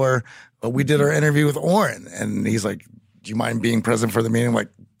before we did our interview with Oren, and he's like, do you mind being present for the meeting? I'm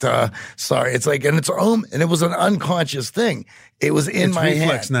like, duh, sorry. It's like, and it's and it was an unconscious thing. It was in my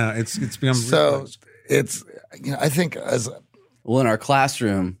reflex hand. now. It's become reflex. It's, I think Well, in our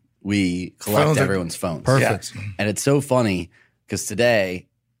classroom, we collect everyone's phones. Perfect. Yeah. And it's so funny because today,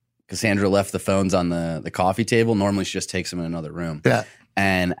 Cassandra left the phones on the coffee table. Normally she just takes them in another room. Yeah.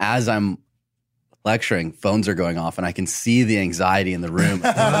 And as I'm lecturing, phones are going off and I can see the anxiety in the room.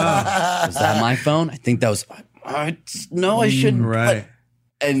 Was that my phone? I think that was, no, I shouldn't. Right.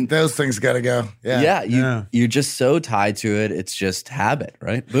 And those things got to go. You're just so tied to it. It's just habit,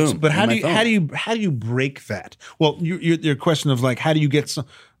 right? Boom. But how do you break that? Well, your question of like, how do you get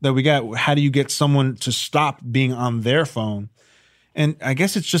someone to stop being on their phone? And I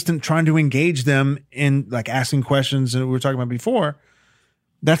guess it's just in trying to engage them in like asking questions that we were talking about before.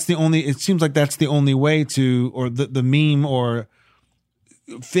 It seems like that's the only way to, or the meme or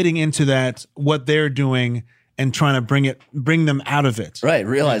fitting into that, what they're doing and trying to bring them out of it. Right.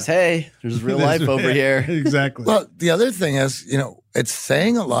 Realize, hey, there's real life over here. Exactly. Well, the other thing is, it's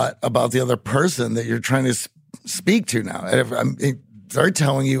saying a lot about the other person that you're trying to speak to now. And they're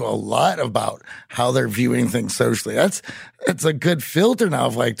telling you a lot about how they're viewing things socially. It's a good filter now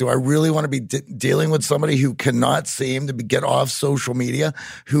of like, do I really want to be dealing with somebody who cannot seem to get off social media,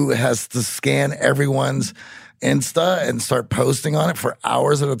 who has to scan everyone's Insta and start posting on it for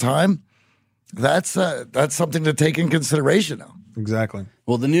hours at a time? That's something to take in consideration now. Exactly.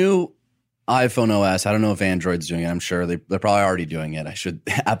 Well, the new iPhone OS, I don't know if Android's doing it. I'm sure they're probably already doing it.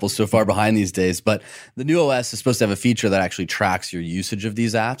 Apple's so far behind these days. But the new OS is supposed to have a feature that actually tracks your usage of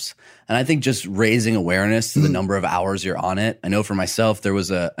these apps. And I think just raising awareness to the number of hours you're on it. I know for myself, there was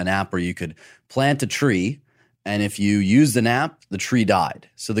an app where you could plant a tree. And if you used an app, the tree died.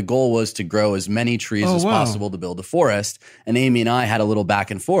 So the goal was to grow as many trees as possible to build a forest. And Amy and I had a little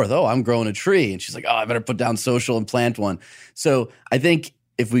back and forth. Oh, I'm growing a tree. And she's like, oh, I better put down social and plant one. So I think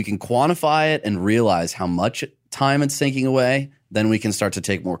if we can quantify it and realize how much time it's taking away, then we can start to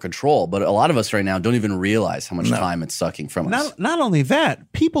take more control. But a lot of us right now don't even realize how much time it's sucking from us. Not only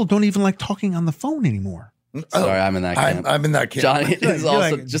that, people don't even like talking on the phone anymore. Sorry, I'm in that camp. I'm in that camp. Johnny is You're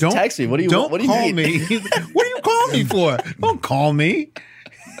also like, just don't- text me. What do you call mean? me? What are you calling me for? Don't call me.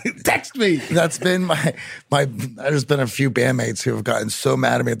 Text me. That's been my. There's been a few bandmates who have gotten so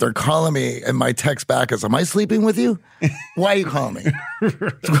mad at me. They're calling me, and my text back is, "Am I sleeping with you? Why are you calling me?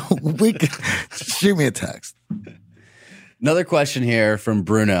 Shoot me a text." Another question here from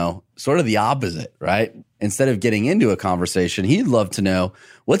Bruno, sort of the opposite, right? Instead of getting into a conversation, he'd love to know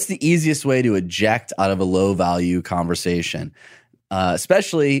what's the easiest way to eject out of a low value conversation,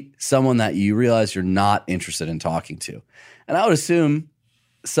 especially someone that you realize you're not interested in talking to. And I would assume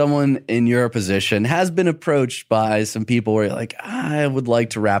someone in your position has been approached by some people where you're like, I would like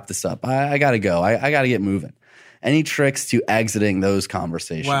to wrap this up. I got to go. I got to get moving. Any tricks to exiting those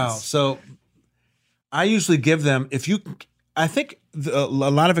conversations? Wow. So I usually give them, I think a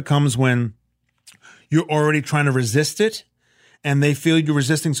lot of it comes when you're already trying to resist it and they feel you're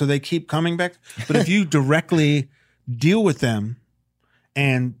resisting, so they keep coming back. But if you directly deal with them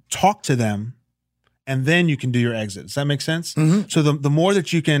and talk to them, and then you can do your exit. Does that make sense? Mm-hmm. So the more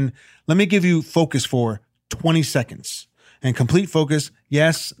that you can, let me give you focus for 20 seconds and complete focus.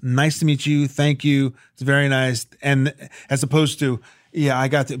 Yes, nice to meet you. Thank you. It's very nice. And as opposed to, yeah, I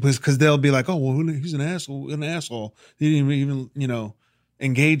got to, because they'll be like, oh, well, he's an asshole. He didn't even,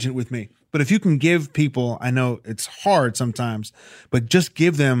 engage it with me. But if you can give people, I know it's hard sometimes, but just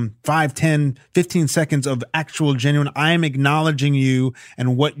give them 5, 10, 15 seconds of actual genuine, I am acknowledging you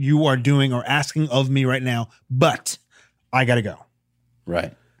and what you are doing or asking of me right now, but I got to go.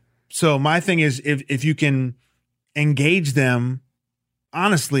 Right. So my thing is, if you can engage them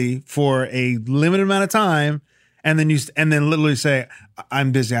honestly for a limited amount of time, and then literally say,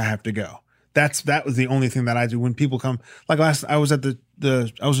 I'm busy, I have to go. That was the only thing that I do when people come. Like I was at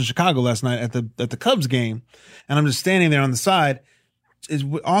I was in Chicago last night at the Cubs game, and I'm just standing there on the side.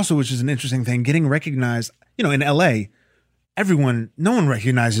 Which is an interesting thing, getting recognized. In LA, no one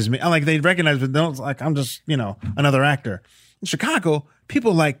recognizes me. Like they recognize me, but don't, like I'm just another actor. In Chicago,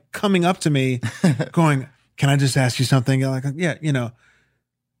 people like coming up to me, going, "Can I just ask you something?" Like, yeah,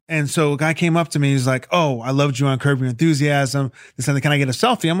 And so a guy came up to me. He's like, "Oh, I loved you on Curb Your Enthusiasm." They said, "Can I get a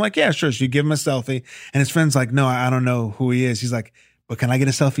selfie?" I'm like, "Yeah, sure." So you give him a selfie, and his friend's like, "No, I don't know who he is." He's like, "But can I get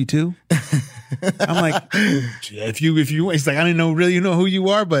a selfie too?" I'm like, "If you," he's like, "I didn't know really who you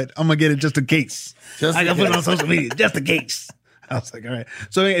are, but I'm gonna get it just in case. I gotta put it on social media just in case." I was like, "All right."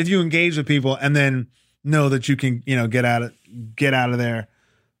 So if you engage with people and then know that you can, get out of there,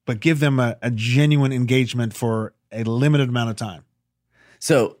 but give them a genuine engagement for a limited amount of time.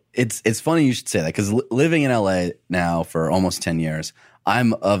 So it's funny you should say that, because living in LA now for almost 10 years,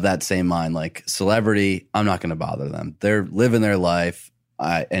 I'm of that same mind. Like celebrity, I'm not going to bother them. They're living their life.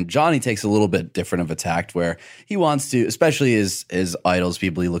 And Johnny takes a little bit different of a tact where he wants to, especially his idols,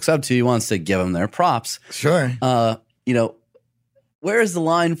 people he looks up to, he wants to give them their props. Sure. Where is the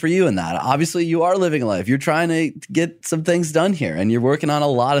line for you in that? Obviously, you are living a life. You're trying to get some things done here, and you're working on a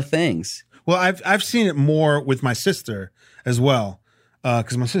lot of things. Well, I've seen it more with my sister as well.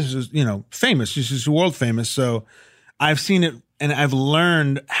 Because my sister's, famous. She's world famous. So I've seen it and I've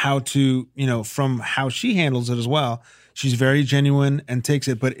learned how to, from how she handles it as well. She's very genuine and takes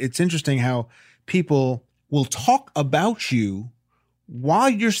it. But it's interesting how people will talk about you while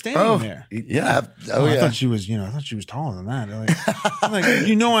you're standing there. Yeah. I thought she was, I thought she was taller than that.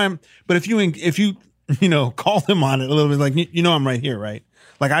 But if you call them on it a little bit, like, I'm right here, right?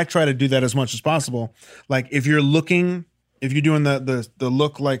 Like I try to do that as much as possible. Like if you're doing the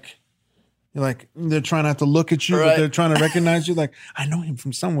look like they're trying not to look at you, right, but they're trying to recognize you. Like, I know him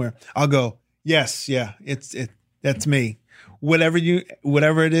from somewhere. I'll go, yes, yeah, that's me. Whatever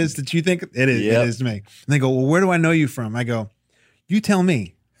it is that you think it is, It is me. And they go, well, where do I know you from? I go, you tell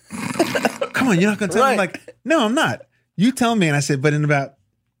me. Come on, you're not going to tell me? I'm like, no, I'm not. You tell me. And I said, but in about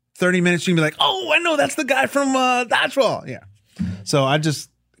 30 minutes, you can be like, oh, I know, that's the guy from Dodgeball. Yeah. So I just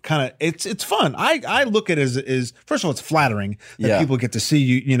kind of, it's fun. I look at it as first of all, it's flattering that people get to see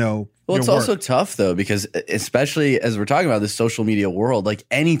you, you know. Well, it's your also work. tough though, because especially as we're talking about this social media world, like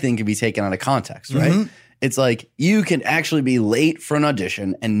anything can be taken out of context, right? It's like you can actually be late for an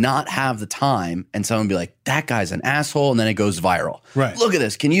audition and not have the time, and someone be like, that guy's an asshole, and then it goes viral. Right. Look at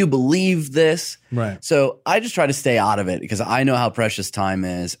this. Can you believe this? Right. So I just try to stay out of it because I know how precious time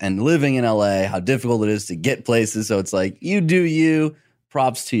is, and living in LA, how difficult it is to get places. So it's like, you do you,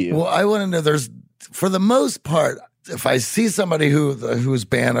 props to you. Well, I want to know, for the most part, if I see somebody whose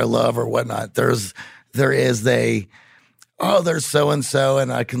band I love or whatnot, there's so-and-so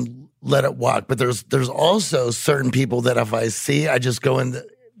and I can let it walk. But there's also certain people that if I see, I just go into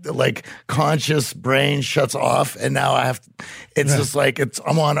like conscious brain shuts off. And now it's just like,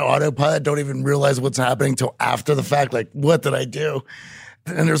 I'm on autopilot. Don't even realize what's happening till after the fact. Like, what did I do?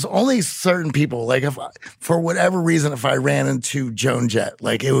 And there's only certain people, like for whatever reason, if I ran into Joan Jett,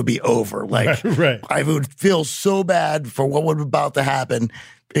 like it would be over. Like Right. I would feel so bad for what was about to happen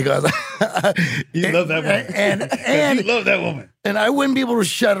because You love that woman. and You love that woman. and I wouldn't be able to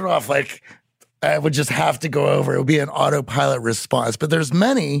shut it off. Like I would just have to go over. It would be an autopilot response. But there's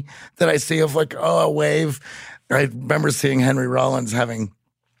many that I see of like, oh, a wave. I remember seeing Henry Rollins having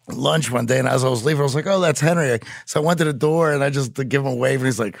lunch one day, and as I was leaving, I was like, oh, that's Henry. So I went to the door and I just to give him a wave, and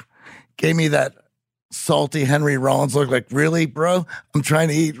he's like, gave me that salty Henry Rollins look, like, really, bro? I'm trying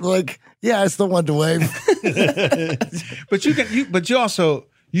to eat. Like, yeah, I still want to wave. But you also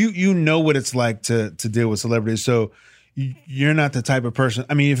know what it's like to deal with celebrities. So you're not the type of person.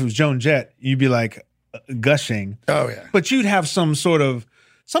 I mean, if it was Joan Jett, you'd be like gushing. Oh, yeah. But you'd have some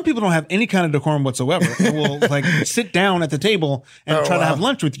people don't have any kind of decorum whatsoever. They will like sit down at the table and try to have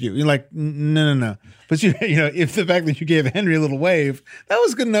lunch with you. You're like, no. But you know, if the fact that you gave Henry a little wave, that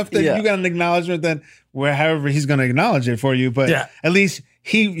was good enough that you got an acknowledgement that however he's going to acknowledge it for you. But at least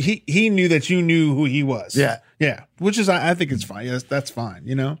he knew that you knew who he was. Yeah. Yeah. Which is, I think it's fine. Yes, that's fine.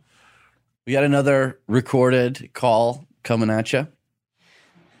 You know? We got another recorded call coming at you.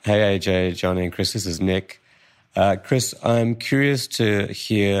 Hey, AJ, Johnny, and Chris. This is Nick. Chris, I'm curious to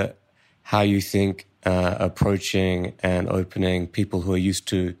hear how you think approaching and opening people who are used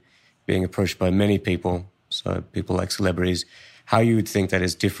to being approached by many people, so people like celebrities, how you would think that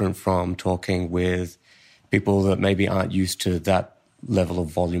is different from talking with people that maybe aren't used to that level of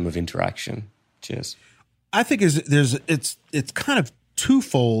volume of interaction. Cheers. I think it's kind of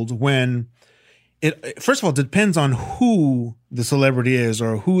twofold when it, first of all, depends on who the celebrity is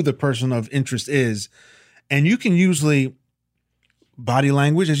or who the person of interest is. And you can usually, body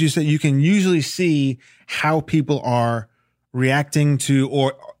language, as you said, you can usually see how people are reacting to,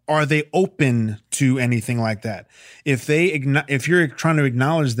 or are they open to anything like that? If you're trying to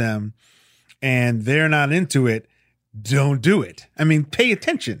acknowledge them and they're not into it, don't do it. I mean, pay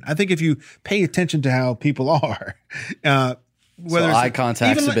attention. I think if you pay attention to how people are, whether eye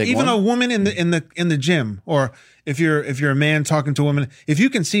contact's a big even one. a woman in the gym, or if you're a man talking to a woman, if you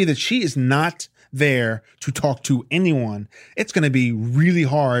can see that she is not there to talk to anyone, it's going to be really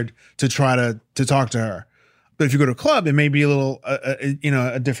hard to try to talk to her. But if you go to a club, it may be a little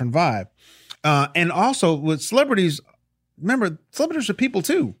a different vibe. And also with celebrities, remember, celebrities are people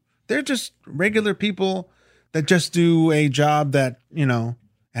too. They're just regular people that just do a job that,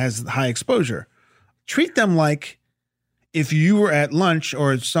 has high exposure. Treat them like if you were at lunch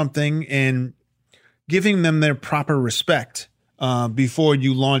or something and giving them their proper respect before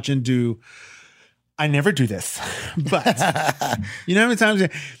you launch into, I never do this, but you know how many times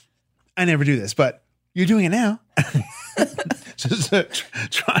I never do this, but you're doing it now. Just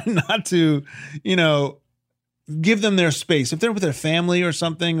try not to, give them their space. If they're with their family or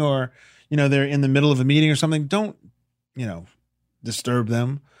something, or, they're in the middle of a meeting or something, don't, disturb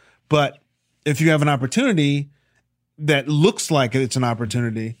them. But if you have an opportunity that looks like it's an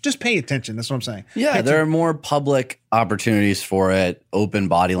opportunity, just pay attention. That's what I'm saying. Yeah, there are more public opportunities for it. Open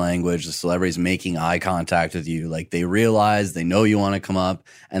body language, the celebrities making eye contact with you. Like they realize, they know you want to come up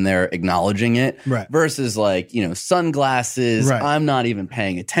and they're acknowledging it. Right. Versus like, sunglasses. Right. I'm not even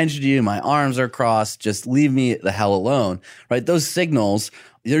paying attention to you. My arms are crossed. Just leave me the hell alone. Right. Those signals,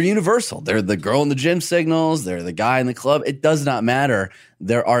 they're universal. They're the girl in the gym signals. They're the guy in the club. It does not matter.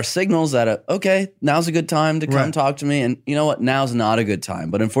 There are signals that, okay, now's a good time to come talk to me. And you know what? Now's not a good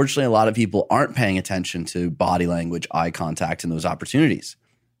time. But unfortunately, a lot of people aren't paying attention to body language, eye contact, and those opportunities.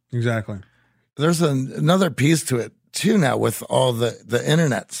 Exactly. There's another piece to it too now with all the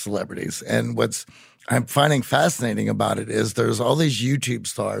internet celebrities. And what's I'm finding fascinating about it is there's all these YouTube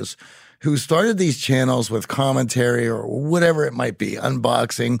stars who started these channels with commentary or whatever it might be,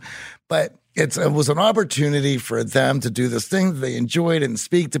 unboxing, but it was an opportunity for them to do this thing that they enjoyed and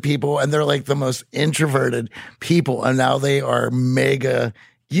speak to people, and they're like the most introverted people, and now they are mega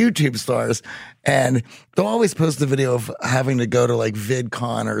YouTube stars, and they'll always post a video of having to go to like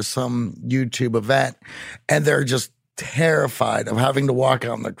VidCon or some YouTube event, and they're just terrified of having to walk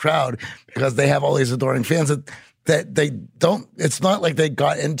out in the crowd because they have all these adoring fans that they don't, it's not like they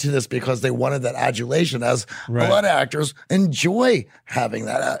got into this because they wanted that adulation, as a lot of actors enjoy having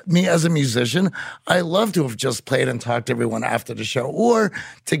that. Me as a musician, I love to have just played and talked to everyone after the show or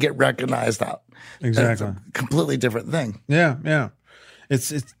to get recognized out. Exactly. That's a completely different thing. Yeah. It's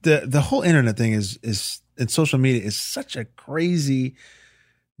the whole internet thing is and social media is such a crazy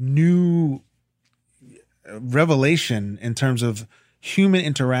new revelation in terms of human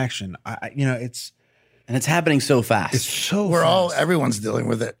interaction. And it's happening so fast. It's so Everyone's dealing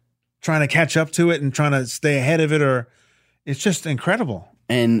with it. Trying to catch up to it and trying to stay ahead of it, or it's just incredible.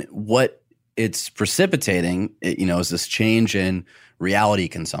 And what it's precipitating, is this change in reality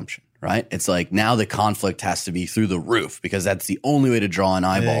consumption, right? It's like now the conflict has to be through the roof because that's the only way to draw in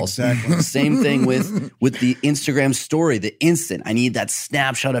eyeballs. Exactly. Same thing with the Instagram story, the instant. I need that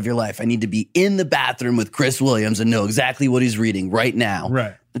snapshot of your life. I need to be in the bathroom with Chris Williams and know exactly what he's reading right now.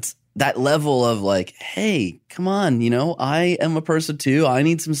 Right. It's that level of like, hey, come on, I am a person too. I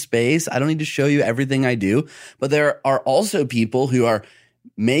need some space. I don't need to show you everything I do. But there are also people who are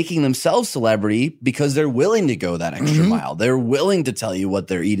making themselves celebrity because they're willing to go that extra mile. They're willing to tell you what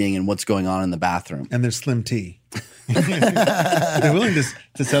they're eating and what's going on in the bathroom. And they're slim tea. They're willing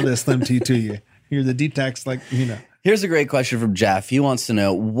to sell their slim tea to you. You're the detox, Here's a great question from Jeff. He wants to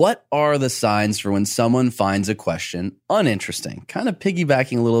know, what are the signs for when someone finds a question uninteresting? Kind of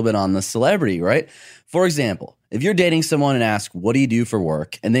piggybacking a little bit on the celebrity, right? For example, if you're dating someone and ask, what do you do for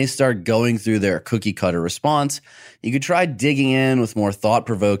work? And they start going through their cookie cutter response, you could try digging in with more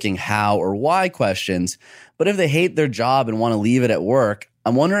thought-provoking how or why questions. But if they hate their job and want to leave it at work,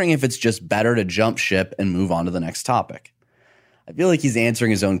 I'm wondering if it's just better to jump ship and move on to the next topic. I feel like he's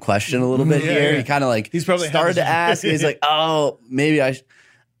answering his own question a little bit here. Yeah. He kind of he's probably started to ask. He's like, oh, maybe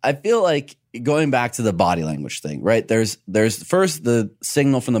I feel like going back to the body language thing, right? There's first the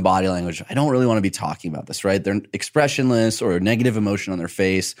signal from the body language. I don't really want to be talking about this, right? They're expressionless or negative emotion on their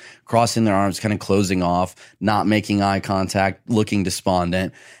face, crossing their arms, kind of closing off, not making eye contact, looking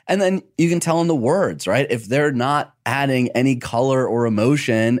despondent. And then you can tell them the words, right? If they're not adding any color or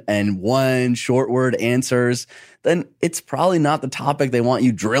emotion and one short word answers, then it's probably not the topic they want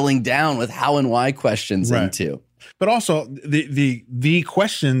you drilling down with how and why questions into. But also the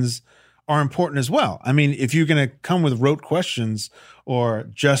questions are important as well. I mean, if you're going to come with rote questions or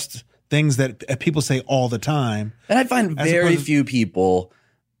just things that people say all the time. And I find very few people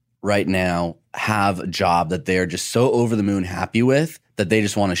right now have a job that they're just so over the moon happy with that they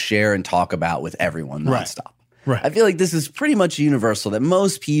just want to share and talk about with everyone nonstop. Right. I feel like this is pretty much universal that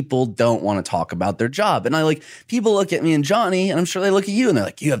most people don't want to talk about their job. And people look at me and Johnny, and I'm sure they look at you and they're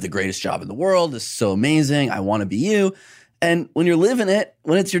like, you have the greatest job in the world. This is so amazing. I want to be you. And when you're living it,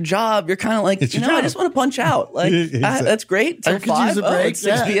 when it's your job, you're kind of like, I just want to punch out. That's great. Till 5, it's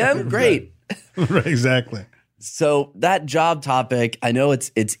 6 p.m. Great. Right, exactly. So that job topic, I know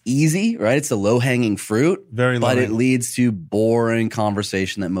it's easy, right? It's a low-hanging fruit. Very low. But it leads to boring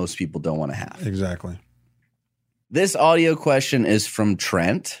conversation that most people don't want to have. Exactly. This audio question is from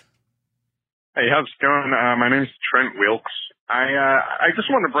Trent. Hey, how's it going? My name's Trent Wilkes. I just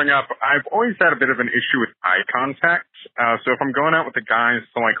want to bring up, I've always had a bit of an issue with eye contact. So if I'm going out with the guys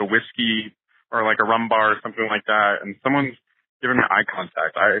to like a whiskey or like a rum bar or something like that, and someone's giving me eye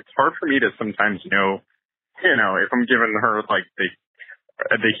contact, it's hard for me to sometimes know, if I'm giving her like the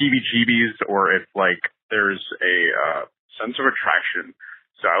heebie-jeebies or if like there's a sense of attraction.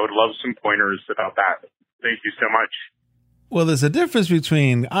 So I would love some pointers about that. Thank you so much. Well, there's a difference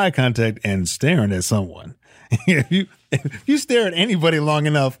between eye contact and staring at someone. If you stare at anybody long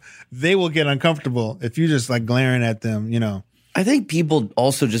enough, they will get uncomfortable if you're just like glaring at them, I think people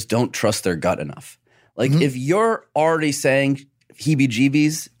also just don't trust their gut enough. Like if you're already saying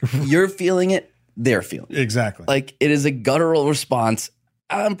heebie-jeebies, you're feeling it, they're feeling it. Exactly. Like it is a guttural response.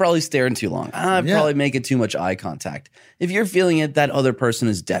 I'm probably staring too long. I'm probably making too much eye contact. If you're feeling it, that other person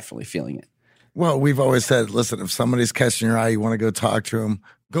is definitely feeling it. Well, we've always said, listen, if somebody's catching your eye, you want to go talk to them,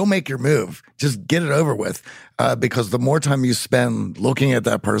 go make your move. Just get it over with. Because the more time you spend looking at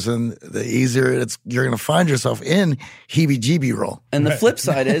that person, the easier you're going to find yourself in heebie-jeebie role. And the flip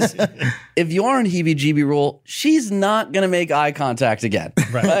side is, if you're in heebie-jeebie role, she's not going to make eye contact again.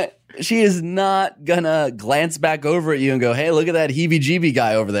 Right? She is not gonna glance back over at you and go, hey, look at that heebie-jeebie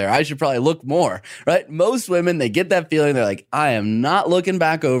guy over there. I should probably look more, right? Most women, they get that feeling. They're like, I am not looking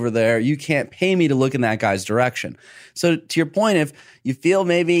back over there. You can't pay me to look in that guy's direction. So to your point, if you feel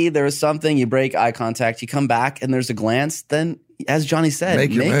maybe there is something, you break eye contact, you come back and there's a glance, then as Johnny said,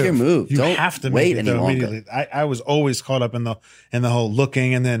 make your move. You Don't have to wait make it any though, longer. immediately. I was always caught up in the whole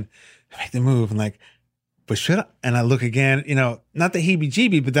looking and then make the move and like, but should I? And I look again, not the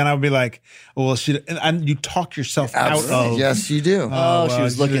heebie-jeebie, but then I would be like, well, and you talk yourself out of. Yes, you do. She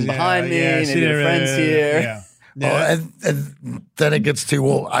was looking behind me. Maybe her friend's here. Yeah. And then it gets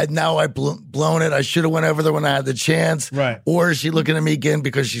to, I've blown it. I should have went over there when I had the chance. Right. Or is she looking at me again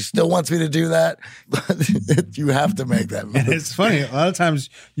because she still wants me to do that? You have to make that move. And it's funny. A lot of times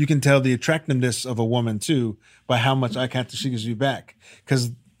you can tell the attractiveness of a woman too by how much eye contact she gives you back.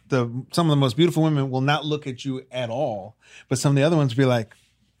 Because some of the most beautiful women will not look at you at all, but some of the other ones will be like,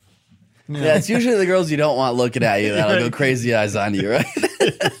 Yeah, it's usually the girls you don't want looking at you that'll go crazy eyes on you, right?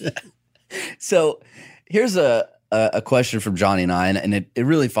 So here's a question from Johnny and I, and it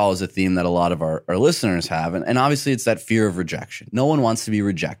really follows a theme that a lot of our listeners have. And obviously it's that fear of rejection. No one wants to be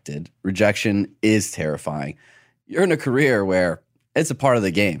rejected. Rejection is terrifying. You're in a career where it's a part of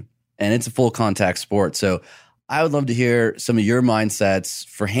the game and it's a full contact sport. So I would love to hear some of your mindsets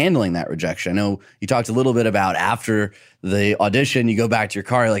for handling that rejection. I know you talked a little bit about after the audition, you go back to your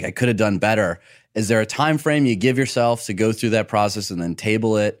car, you're like, I could have done better. Is there a time frame you give yourself to go through that process and then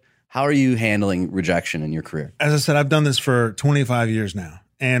table it? How are you handling rejection in your career? As I said, I've done this for 25 years now.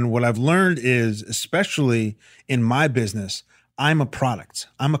 And what I've learned is, especially in my business, I'm a product.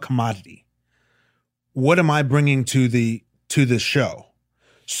 I'm a commodity. What am I bringing to the show?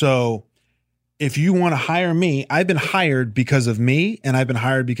 So if you want to hire me, I've been hired because of me, and I've been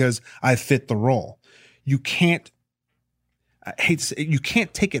hired because I fit the role. You can't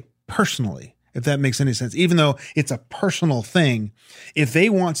take it personally, if that makes any sense. Even though it's a personal thing, if they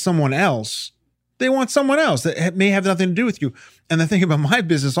want someone else, they want someone else that may have nothing to do with you. And the thing about my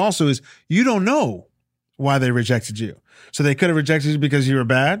business also is you don't know why they rejected you. So they could have rejected you because you were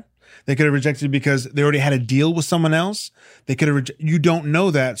bad. They could have rejected you because they already had a deal with someone else. They could have you don't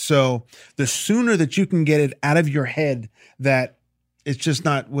know that. So the sooner that you can get it out of your head that it's just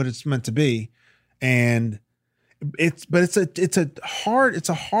not what it's meant to be, and it's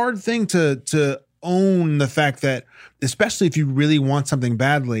a hard thing to own the fact that, especially if you really want something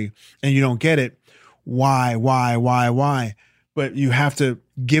badly and you don't get it, why? But you have to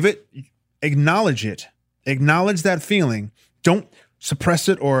acknowledge that feeling. Don't suppress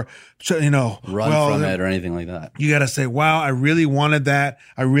it or, run from it or anything like that. You got to say, wow, I really wanted that.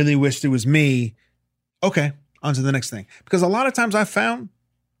 I really wished it was me. Okay, on to the next thing. Because a lot of times I found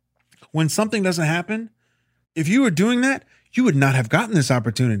when something doesn't happen, if you were doing that, you would not have gotten this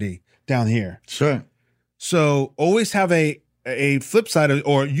opportunity down here. Sure. So always have a flip side of,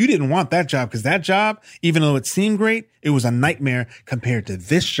 or you didn't want that job because that job, even though it seemed great, it was a nightmare compared to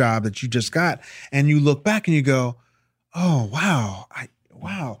this job that you just got. And you look back and you go, oh, wow.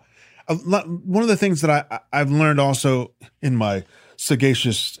 Wow. One of the things that I've learned also in my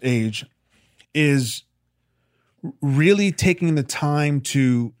sagacious age is really taking the time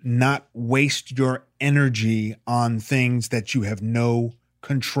to not waste your energy on things that you have no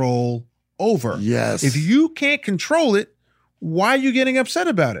control over. Yes. If you can't control it, why are you getting upset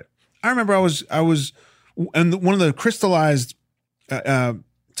about it? I remember I was, and one of the crystallized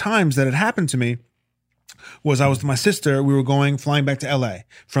times that had happened to me was I was with my sister. We were flying back to LA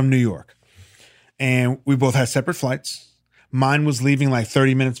from New York, and we both had separate flights. Mine was leaving like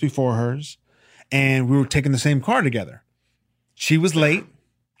 30 minutes before hers, and we were taking the same car together. She was late,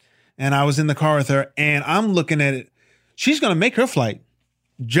 and I was in the car with her, and I'm looking at it. She's going to make her flight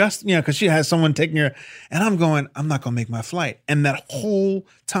just, because she has someone taking her, and I'm going, I'm not going to make my flight. And that whole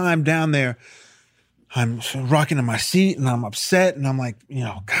time down there, I'm rocking in my seat and I'm upset and I'm like,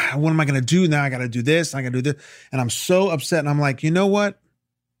 God, what am I going to do now? I got to do this. I got to do this. And I'm so upset. And I'm like, you know what?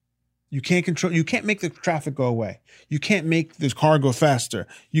 You can't make the traffic go away. You can't make this car go faster.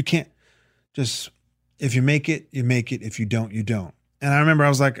 You can't if you make it, you make it. If you don't, you don't. And I remember I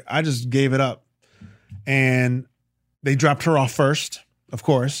was like, I just gave it up, and they dropped her off first, of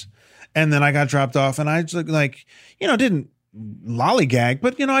course. And then I got dropped off and I just didn't lollygag,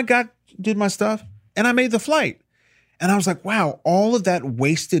 but I did my stuff. And I made the flight. And I was like, wow, all of that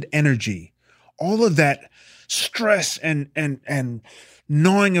wasted energy, all of that stress and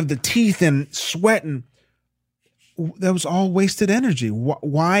gnawing of the teeth and sweat, and that was all wasted energy.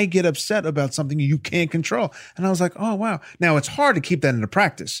 Why get upset about something you can't control? And I was like, oh, wow. Now, it's hard to keep that into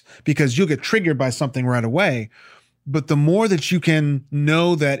practice because you'll get triggered by something right away. But the more that you can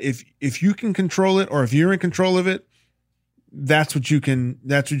know that if you can control it, or if you're in control of it, that's what you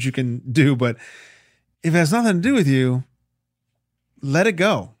can do. But if it has nothing to do with you, let it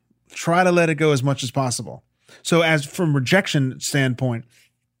go. Try to let it go as much as possible. So as from rejection standpoint,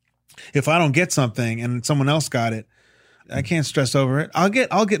 if I don't get something and someone else got it, I can't stress over it. I'll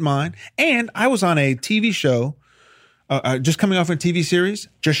get mine. And I was on a TV show, just coming off a TV series,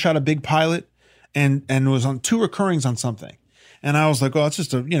 just shot a big pilot, and was on 2 recurrings on something. And I was like, oh, it's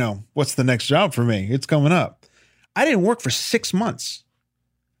just what's the next job for me? It's coming up. I didn't work for 6 months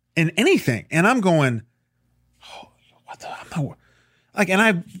in anything. And I'm going, oh, what the, I'm not, like, and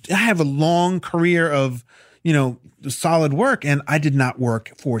I have a long career of, solid work, and I did not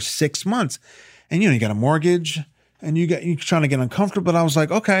work for 6 months. And, you got a mortgage and you're trying to get uncomfortable. But I was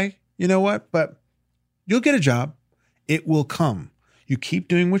like, okay, you know what? But you'll get a job. It will come. You keep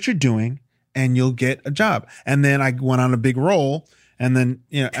doing what you're doing and you'll get a job. And then I went on a big roll. And then,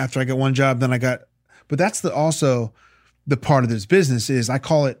 after I got one job, then but that's also the part of this business is I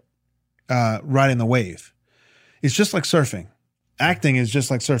call it riding the wave. It's just like surfing. Acting is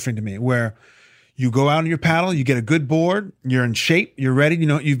just like surfing to me, where you go out on your paddle, you get a good board, you're in shape, you're ready,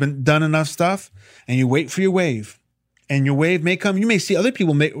 you've done enough stuff, and you wait for your wave. And your wave may come. You may see other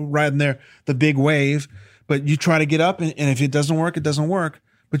people riding the big wave, but you try to get up, and if it doesn't work, it doesn't work.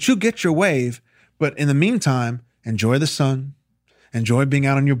 But you'll get your wave. But in the meantime, enjoy the sun, enjoy being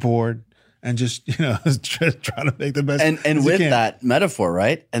out on your board, and just, try to make the best. And with that metaphor,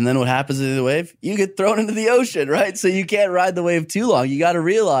 right? And then what happens in the wave? You get thrown into the ocean, right? So you can't ride the wave too long. You got to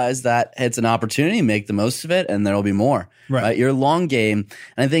realize that it's an opportunity, make the most of it, and there'll be more. Right? Your long game.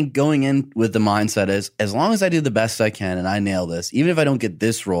 And I think going in with the mindset is, as long as I do the best I can and I nail this, even if I don't get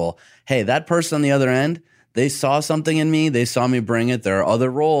this role, hey, that person on the other end, they saw something in me. They saw me bring it. There are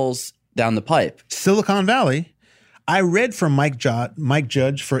other roles down the pipe. Silicon Valley. I read from Mike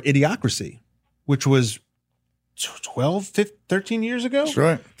Judge for Idiocracy, which was 12, 13 years ago.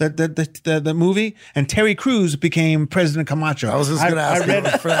 Sure. The movie. And Terry Crews became President Camacho. I was just going to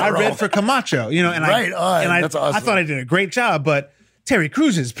ask. I read for Camacho, and that's awesome. I thought I did a great job, but Terry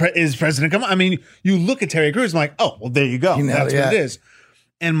Crews is President Camacho. I mean, you look at Terry Crews, I'm like, oh, well, there you go. That's what it is.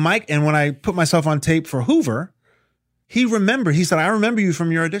 And Mike, and when I put myself on tape for Hoover, he said, I remember you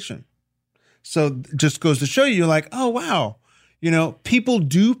from your audition. So just goes to show you, like, oh, wow. People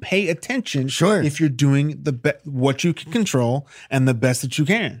do pay attention if you're doing what you can control and the best that you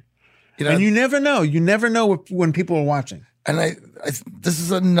can. And you never know. You never know when people are watching. And I this is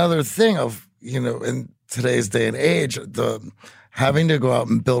another thing of, in today's day and age, the having to go out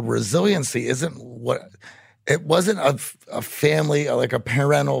and build resiliency it wasn't a family, like a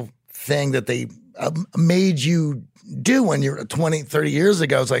parental thing that they made you do when you're 20, 30 years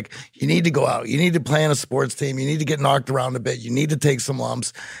ago. It's like, you need to go out. You need to play on a sports team. You need to get knocked around a bit. You need to take some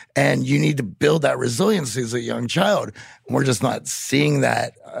lumps, and you need to build that resiliency as a young child. We're just not seeing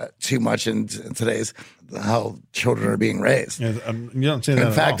that too much in today's, how children are being raised. Yeah, you don't see that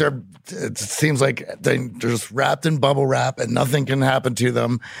in fact, it seems like they're just wrapped in bubble wrap and nothing can happen to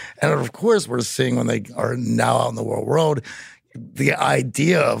them. And of course, we're seeing when they are now out in the world, the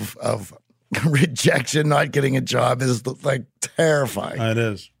idea of rejection, not getting a job is like terrifying. It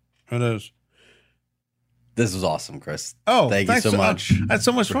is. This was awesome, Chris. Oh, thank you so much. I had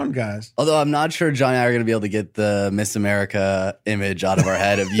so much fun, guys. Although I'm not sure John and I are going to be able to get the Miss America image out of our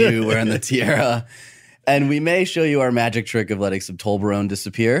head of you wearing the tiara. And we may show you our magic trick of letting some Toblerone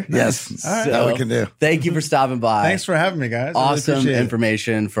disappear. Yes, all right. That we can do. Thank you for stopping by. Thanks for having me, guys. Awesome really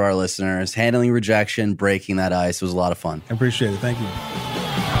information for our listeners. Handling rejection, breaking that ice was a lot of fun. I appreciate it. Thank you.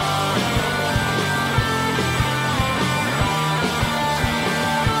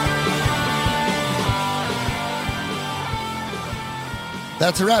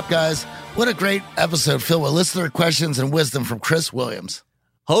 That's a wrap, guys. What a great episode filled with listener questions and wisdom from Chris Williams.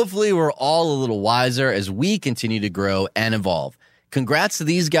 Hopefully, we're all a little wiser as we continue to grow and evolve. Congrats to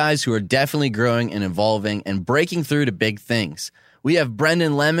these guys who are definitely growing and evolving and breaking through to big things. We have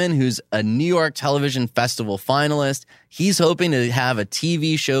Brendan Lemon, who's a New York Television Festival finalist. He's hoping to have a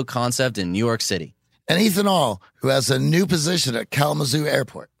TV show concept in New York City. And Ethan All, who has a new position at Kalamazoo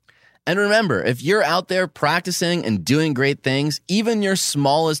Airport. And remember, if you're out there practicing and doing great things, even your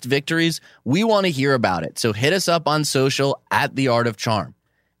smallest victories, we want to hear about it. So hit us up on social at The Art of Charm.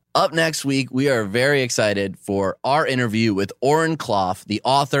 Up next week, we are very excited for our interview with Oren Klaff, the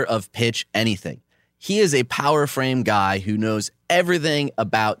author of Pitch Anything. He is a power frame guy who knows everything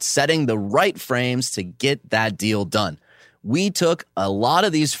about setting the right frames to get that deal done. we took a lot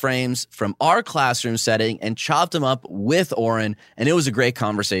of these frames from our classroom setting and chopped them up with Oren, and it was a great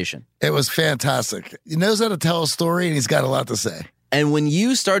conversation. It was fantastic. He knows how to tell a story, and he's got a lot to say. And when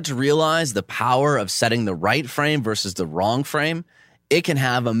you start to realize the power of setting the right frame versus the wrong frame, it can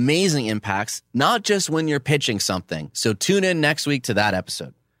have amazing impacts, not just when you're pitching something. So tune in next week to that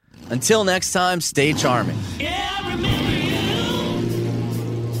episode. Until next time, stay charming. Yeah.